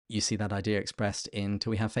 You see that idea expressed in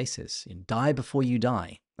Till We Have Faces. You die before you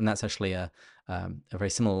die. And that's actually a very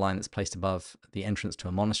similar line that's placed above the entrance to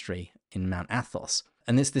a monastery in Mount Athos.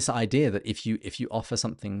 And it's this idea that if you offer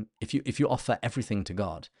something, if you offer everything to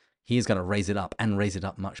God, he is going to raise it up, and raise it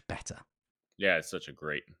up much better. Yeah, it's such a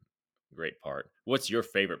great part. What's your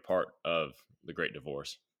favorite part of The Great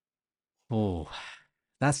Divorce? Oh,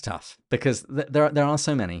 that's tough, because there are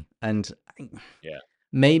so many, and Yeah.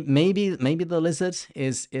 maybe the lizard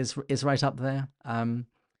is right up there.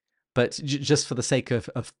 But just for the sake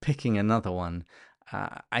of picking another one,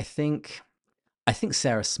 I think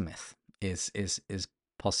Sarah Smith is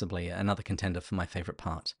possibly another contender for my favorite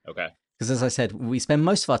part. Okay. Because, as I said, we spend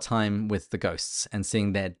most of our time with the ghosts and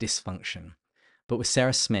seeing their dysfunction. But with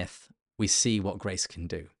Sarah Smith, we see what grace can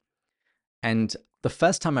do. And the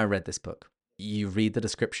first time I read this book, you read the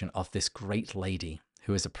description of this great lady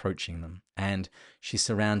who is approaching them. And she's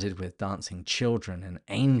surrounded with dancing children and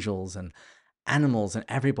angels and animals, and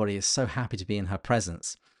everybody is so happy to be in her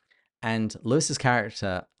presence. And Lewis's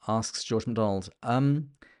character asks George MacDonald,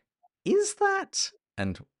 is that,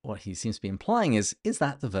 and what he seems to be implying is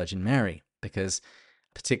that the Virgin Mary? Because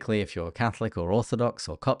particularly if you're Catholic or Orthodox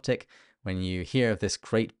or Coptic, when you hear of this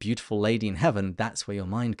great, beautiful lady in heaven, that's where your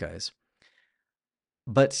mind goes.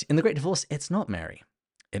 But in The Great Divorce, it's not Mary.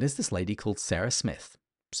 It is this lady called Sarah Smith,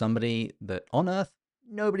 somebody that on earth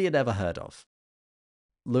nobody had ever heard of.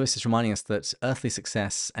 Lewis is reminding us that earthly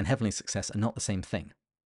success and heavenly success are not the same thing.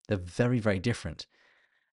 They're very, very different.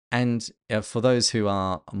 And for those who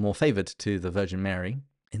are more favored to the Virgin Mary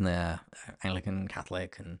in their Anglican,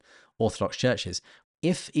 Catholic, and Orthodox churches,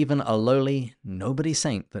 if even a lowly nobody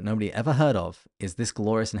saint that nobody ever heard of is this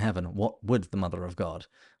glorious in heaven, what would the Mother of God,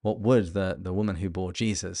 what would the woman who bore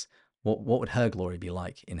Jesus, what would her glory be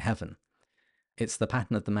like in heaven? It's the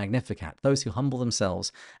pattern of the Magnificat, those who humble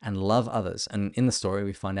themselves and love others. And in the story,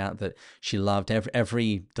 we find out that she loved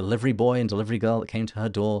every delivery boy and delivery girl that came to her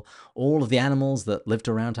door, all of the animals that lived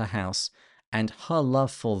around her house, and her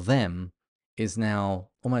love for them is now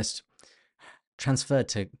almost transferred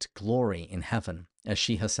to glory in heaven, as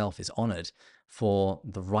she herself is honored for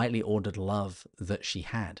the rightly ordered love that she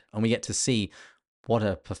had. And we get to see what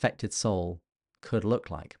a perfected soul could look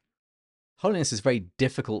like. Holiness is very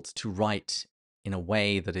difficult to write in a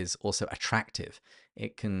way that is also attractive.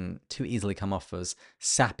 It can too easily come off as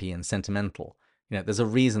sappy and sentimental. There's a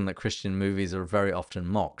reason that Christian movies are very often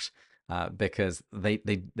mocked, because they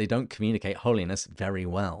don't communicate holiness very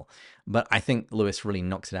well. But I think Lewis really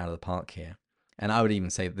knocks it out of the park here. And I would even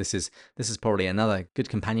say this is probably another good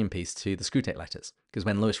companion piece to the Screwtape Letters, because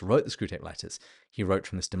when Lewis wrote the Screwtape Letters, he wrote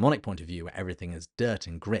from this demonic point of view where everything is dirt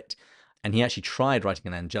and grit. And he actually tried writing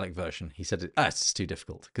an angelic version. He said, it's just too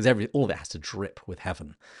difficult, because all of it has to drip with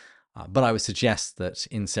heaven. But I would suggest that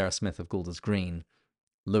in Sarah Smith of Golders Green,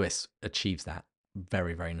 Lewis achieves that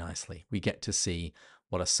very, very nicely. We get to see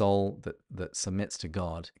what a soul that submits to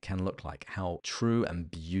God can look like, how true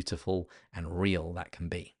and beautiful and real that can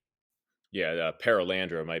be. Yeah,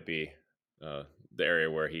 Paralandra might be the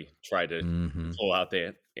area where he tried to pull out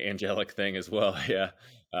the angelic thing as well. Yeah,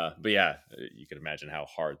 but yeah, you can imagine how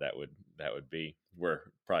hard that would be. We're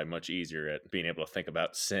probably much easier at being able to think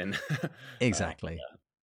about sin. Exactly.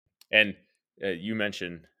 And you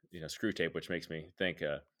mentioned Screwtape, which makes me think.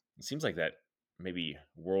 It seems like that maybe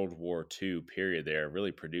World War II period there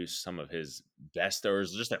really produced some of his best, or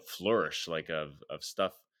just that flourish of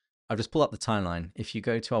stuff. I'll just pull up the timeline. If you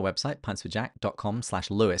go to our website,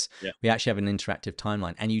 pintswithjack.com/Lewis, Yeah. we actually have an interactive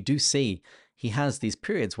timeline. And you do see he has these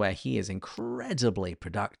periods where he is incredibly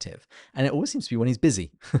productive. And it always seems to be when he's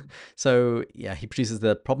busy. So, yeah, he produces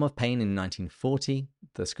The Problem of Pain in 1940,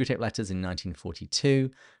 The Screwtape Letters in 1942,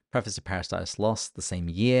 Preface to Paradise Lost the same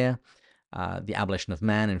year, The Abolition of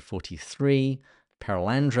Man in 43,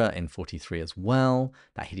 Paralandra in 43 as well,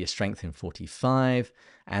 That Hideous Strength in 45,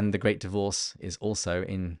 and The Great Divorce is also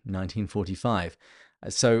in 1945.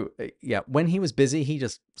 So, yeah, when he was busy, he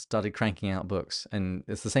just started cranking out books. And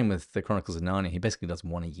it's the same with the Chronicles of Narnia. He basically does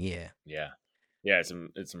one a year. Yeah.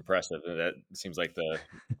 It's impressive. That seems like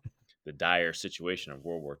the dire situation of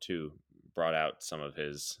World War II brought out some of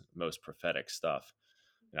his most prophetic stuff.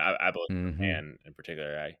 I believe Mm-hmm. Japan in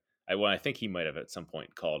particular. I think he might have at some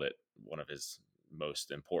point called it one of his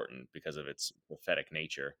most important because of its prophetic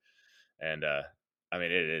nature. And I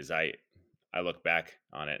mean, it is. I look back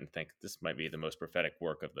on it and think this might be the most prophetic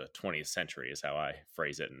work of the 20th century, is how I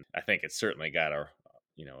phrase it. And I think it's certainly got a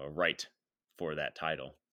right for that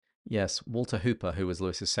title. Yes, Walter Hooper, who was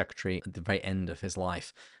Lewis's secretary at the very end of his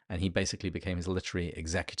life, and he basically became his literary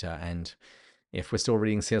executor. And if we're still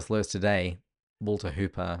reading C.S. Lewis today, Walter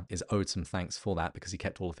Hooper is owed some thanks for that because he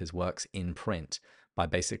kept all of his works in print by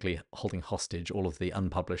basically holding hostage all of the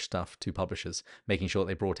unpublished stuff to publishers, making sure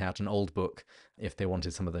they brought out an old book if they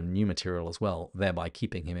wanted some of the new material as well, thereby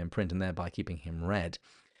keeping him in print and thereby keeping him read.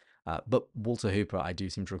 But Walter Hooper, I do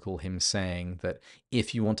seem to recall him saying that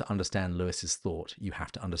if you want to understand Lewis's thought, you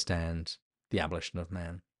have to understand the abolition of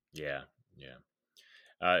man. Yeah,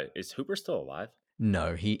 yeah. Is Hooper still alive?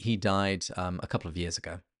 No, he died a couple of years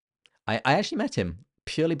ago. I actually met him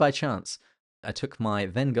purely by chance. I took my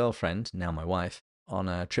then girlfriend, now my wife, on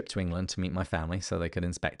a trip to England to meet my family so they could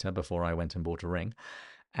inspect her before I went and bought a ring.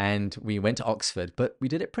 And we went to Oxford, but we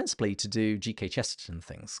did it principally to do G.K. Chesterton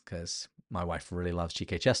things because my wife really loves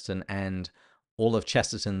G.K. Chesterton, and all of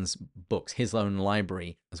Chesterton's books, his own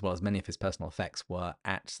library, as well as many of his personal effects, were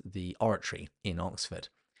at the Oratory in Oxford.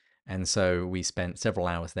 And so we spent several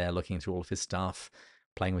hours there looking through all of his stuff,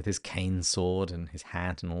 playing with his cane sword and his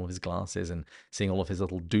hat and all of his glasses, and seeing all of his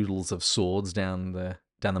little doodles of swords down the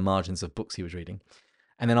margins of books he was reading.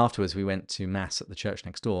 And then afterwards, we went to mass at the church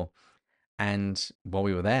next door. And while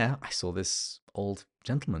we were there, I saw this old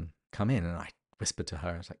gentleman come in, and I whispered to her,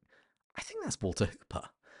 I was like, I think that's Walter Hooper.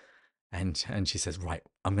 And she says, right,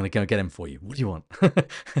 I'm going to go get him for you. What do you want?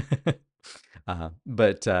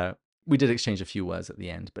 But we did exchange a few words at the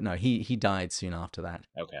end. But no, he died soon after that.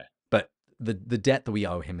 Okay. But the debt that we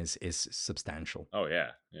owe him is substantial. Oh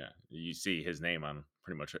yeah, yeah. You see his name on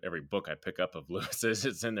pretty much every book I pick up of Lewis's.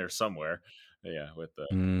 It's in there somewhere. Yeah, with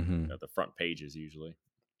Mm-hmm. the front pages usually.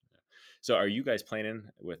 Yeah. So, are you guys planning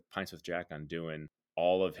with Pints with Jack on doing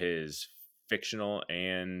all of his fictional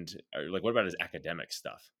and like what about his academic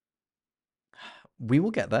stuff? We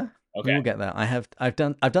will get there. We Okay. will get there. I've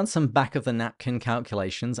done some back of the napkin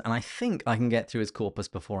calculations, and I think I can get through his corpus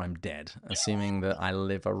before I'm dead, assuming that I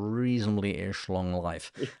live a reasonably-ish long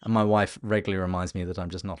life. And my wife regularly reminds me that I'm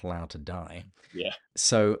just not allowed to die. Yeah.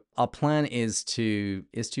 So our plan is to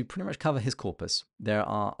pretty much cover his corpus. There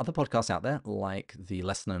are other podcasts out there, like the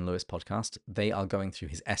Lesser Known Lewis podcast. They are going through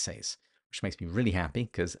his essays, which makes me really happy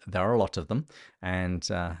because there are a lot of them, and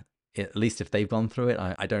at least if they've gone through it,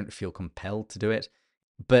 I don't feel compelled to do it.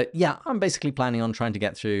 But yeah, I'm basically planning on trying to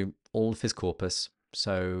get through all of his corpus.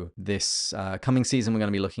 So this coming season, we're going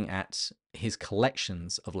to be looking at his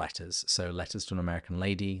collections of letters. So letters to an American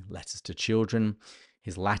lady, letters to children,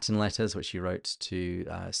 his Latin letters, which he wrote to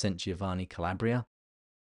St. Giovanni Calabria.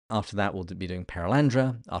 After that, we'll be doing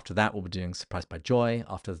Perelandra. After that, we'll be doing Surprised by Joy.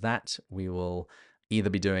 After that, we will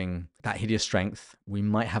either be doing That Hideous Strength. We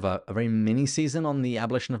might have a very mini season on the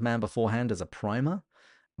Abolition of Man beforehand as a primer,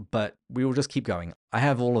 but we will just keep going. I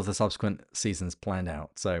have all of the subsequent seasons planned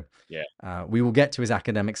out. So Yeah. we will get to his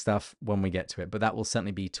academic stuff when we get to it, but that will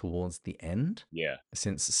certainly be towards the end, Yeah.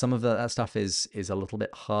 since some of that stuff is a little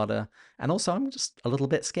bit harder, and also I'm just a little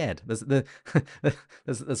bit scared.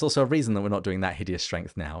 There's also a reason that we're not doing That Hideous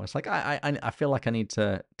Strength now. It's like I feel like I need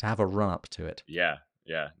to have a run up to it. Yeah.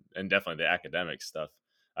 Yeah. And definitely the academic stuff.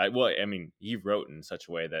 I mean, he wrote in such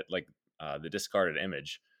a way that like the Discarded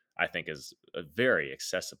Image, I think, is a very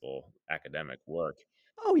accessible academic work.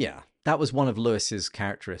 Oh yeah, that was one of Lewis's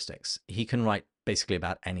characteristics. He can write basically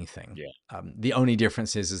about anything. Yeah. The only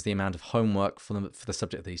difference is the amount of homework for the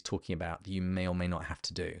subject that he's talking about that you may or may not have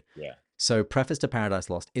to do. Yeah. So Preface to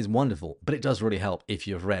Paradise Lost is wonderful, but it does really help if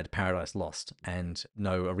you've read Paradise Lost and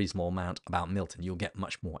know a reasonable amount about Milton. You'll get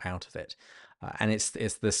much more out of it. And it's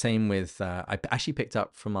the same with, I actually picked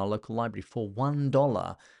up from our local library for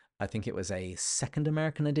 $1. I think it was a second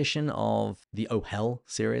American edition of the Oh Hell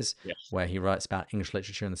series, Yes. where he writes about English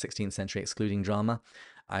literature in the 16th century, excluding drama.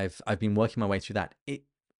 I've been working my way through that.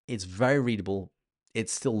 It's very readable.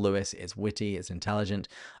 It's still Lewis. It's witty. It's intelligent.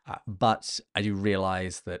 But I do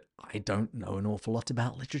realize that I don't know an awful lot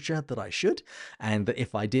about literature that I should, and that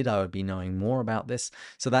if I did, I would be knowing more about this.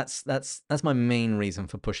 So that's my main reason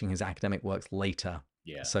for pushing his academic works later,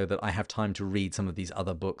 Yeah. so that I have time to read some of these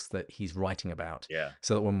other books that he's writing about. Yeah.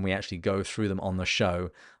 So that when we actually go through them on the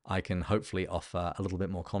show, I can hopefully offer a little bit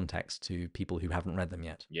more context to people who haven't read them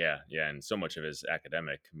yet. Yeah. Yeah. And so much of his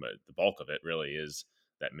academic, but the bulk of it really is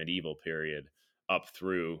that medieval period up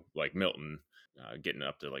through like Milton, getting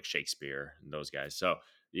up to like Shakespeare and those guys. So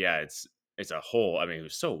yeah, it's a whole. I mean, it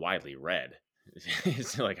was so widely read.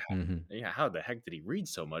 It's like, Hmm. yeah, how the heck did he read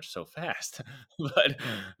so much so fast?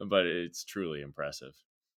 But it's truly impressive.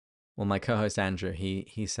 Well, my co-host Andrew,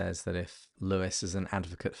 he says that if Lewis is an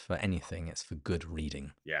advocate for anything, it's for good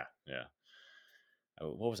reading. Yeah, yeah.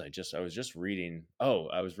 What was I was just reading. Oh,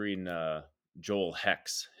 I was reading Joel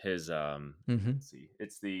Hex. His Hmm. let's see,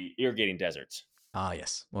 it's the Irrigating Deserts. Ah,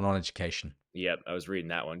 yes. Well, on education. Yep, I was reading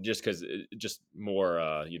that one just because, just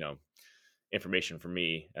more, information for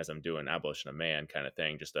me as I'm doing Abolition of Man kind of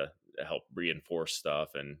thing, just to help reinforce stuff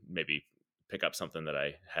and maybe pick up something that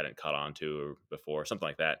I hadn't caught on to before, something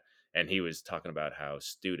like that. And he was talking about how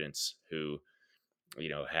students who,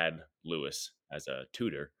 had Lewis as a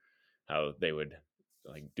tutor, how they would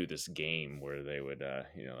like do this game where they would,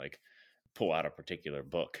 like pull out a particular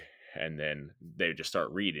book and then they would just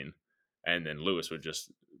start reading, and then Lewis would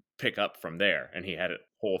just pick up from there, and he had a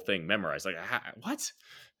whole thing memorized. Like, what?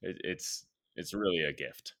 It's really a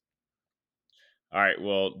gift. All right,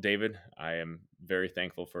 well, David, I am very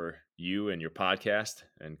thankful for you and your podcast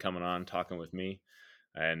and coming on talking with me.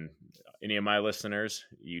 And any of my listeners,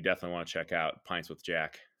 you definitely want to check out Pints with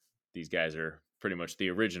Jack. These guys are pretty much the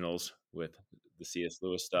originals with the C.S.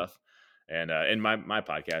 Lewis stuff. And in my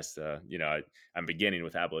podcast, I'm beginning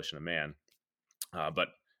with Abolition of Man, but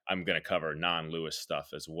I'm going to cover non-Lewis stuff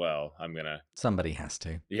as well. I'm going to, Somebody has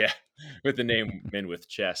to. yeah, with the name Men with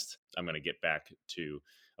Chest, I'm going to get back to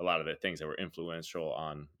a lot of the things that were influential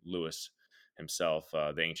on Lewis himself,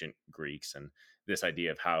 the ancient Greeks, and this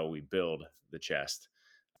idea of how we build the chest.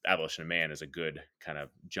 Abolition of Man is a good kind of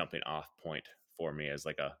jumping off point for me, as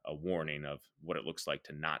like a warning of what it looks like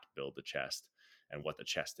to not build the chest and what the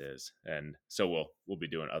chest is. And so we'll be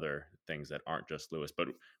doing other things that aren't just Lewis. But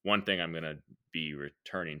one thing I'm going to be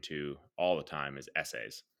returning to all the time is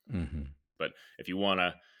essays. Hmm. But if you want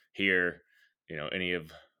to hear, any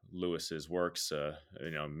of Lewis's works,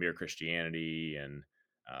 Mere Christianity, and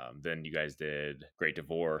then you guys did Great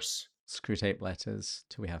Divorce. Screwtape Letters,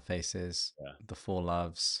 Till We Have Faces, Yeah. The Four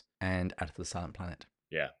Loves, and Out of the Silent Planet.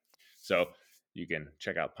 Yeah. So you can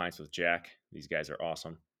check out Pints with Jack. These guys are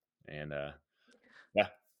awesome. And yeah,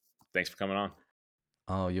 thanks for coming on.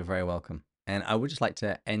 Oh, you're very welcome. And I would just like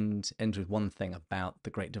to end with one thing about The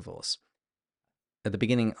Great Divorce. At the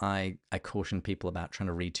beginning, I cautioned people about trying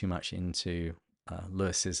to read too much into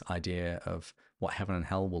Lewis's idea of what heaven and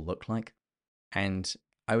hell will look like. And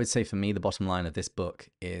I would say for me, the bottom line of this book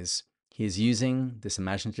is he is using this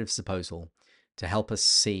imaginative supposal to help us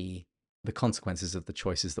see the consequences of the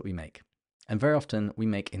choices that we make. And very often we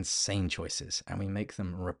make insane choices and we make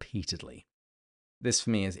them repeatedly. This for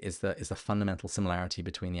me is the fundamental similarity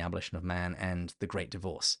between the Abolition of Man and the Great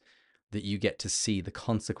Divorce, that you get to see the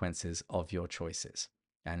consequences of your choices.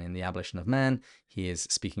 And in the Abolition of Man, he is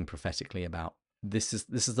speaking prophetically about this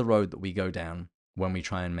is the road that we go down when we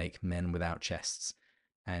try and make men without chests.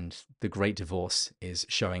 And the Great Divorce is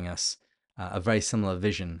showing us a very similar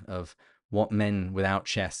vision of what men without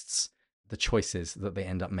chests, the choices that they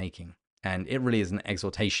end up making. And it really is an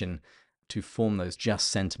exhortation to form those just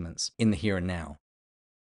sentiments in the here and now.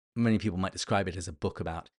 Many people might describe it as a book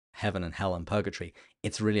about heaven and hell and purgatory.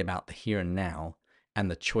 It's really about the here and now and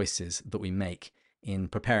the choices that we make in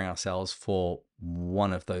preparing ourselves for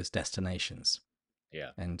one of those destinations.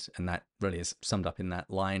 Yeah. And that really is summed up in that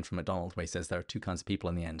line from MacDonald where he says there are two kinds of people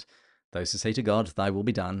in the end: those who say to God, thy will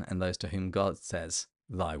be done, and those to whom God says,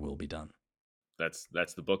 thy will be done. That's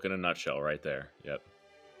the book in a nutshell right there. Yep.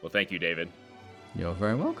 Well, thank you, David. You're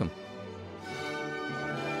very welcome.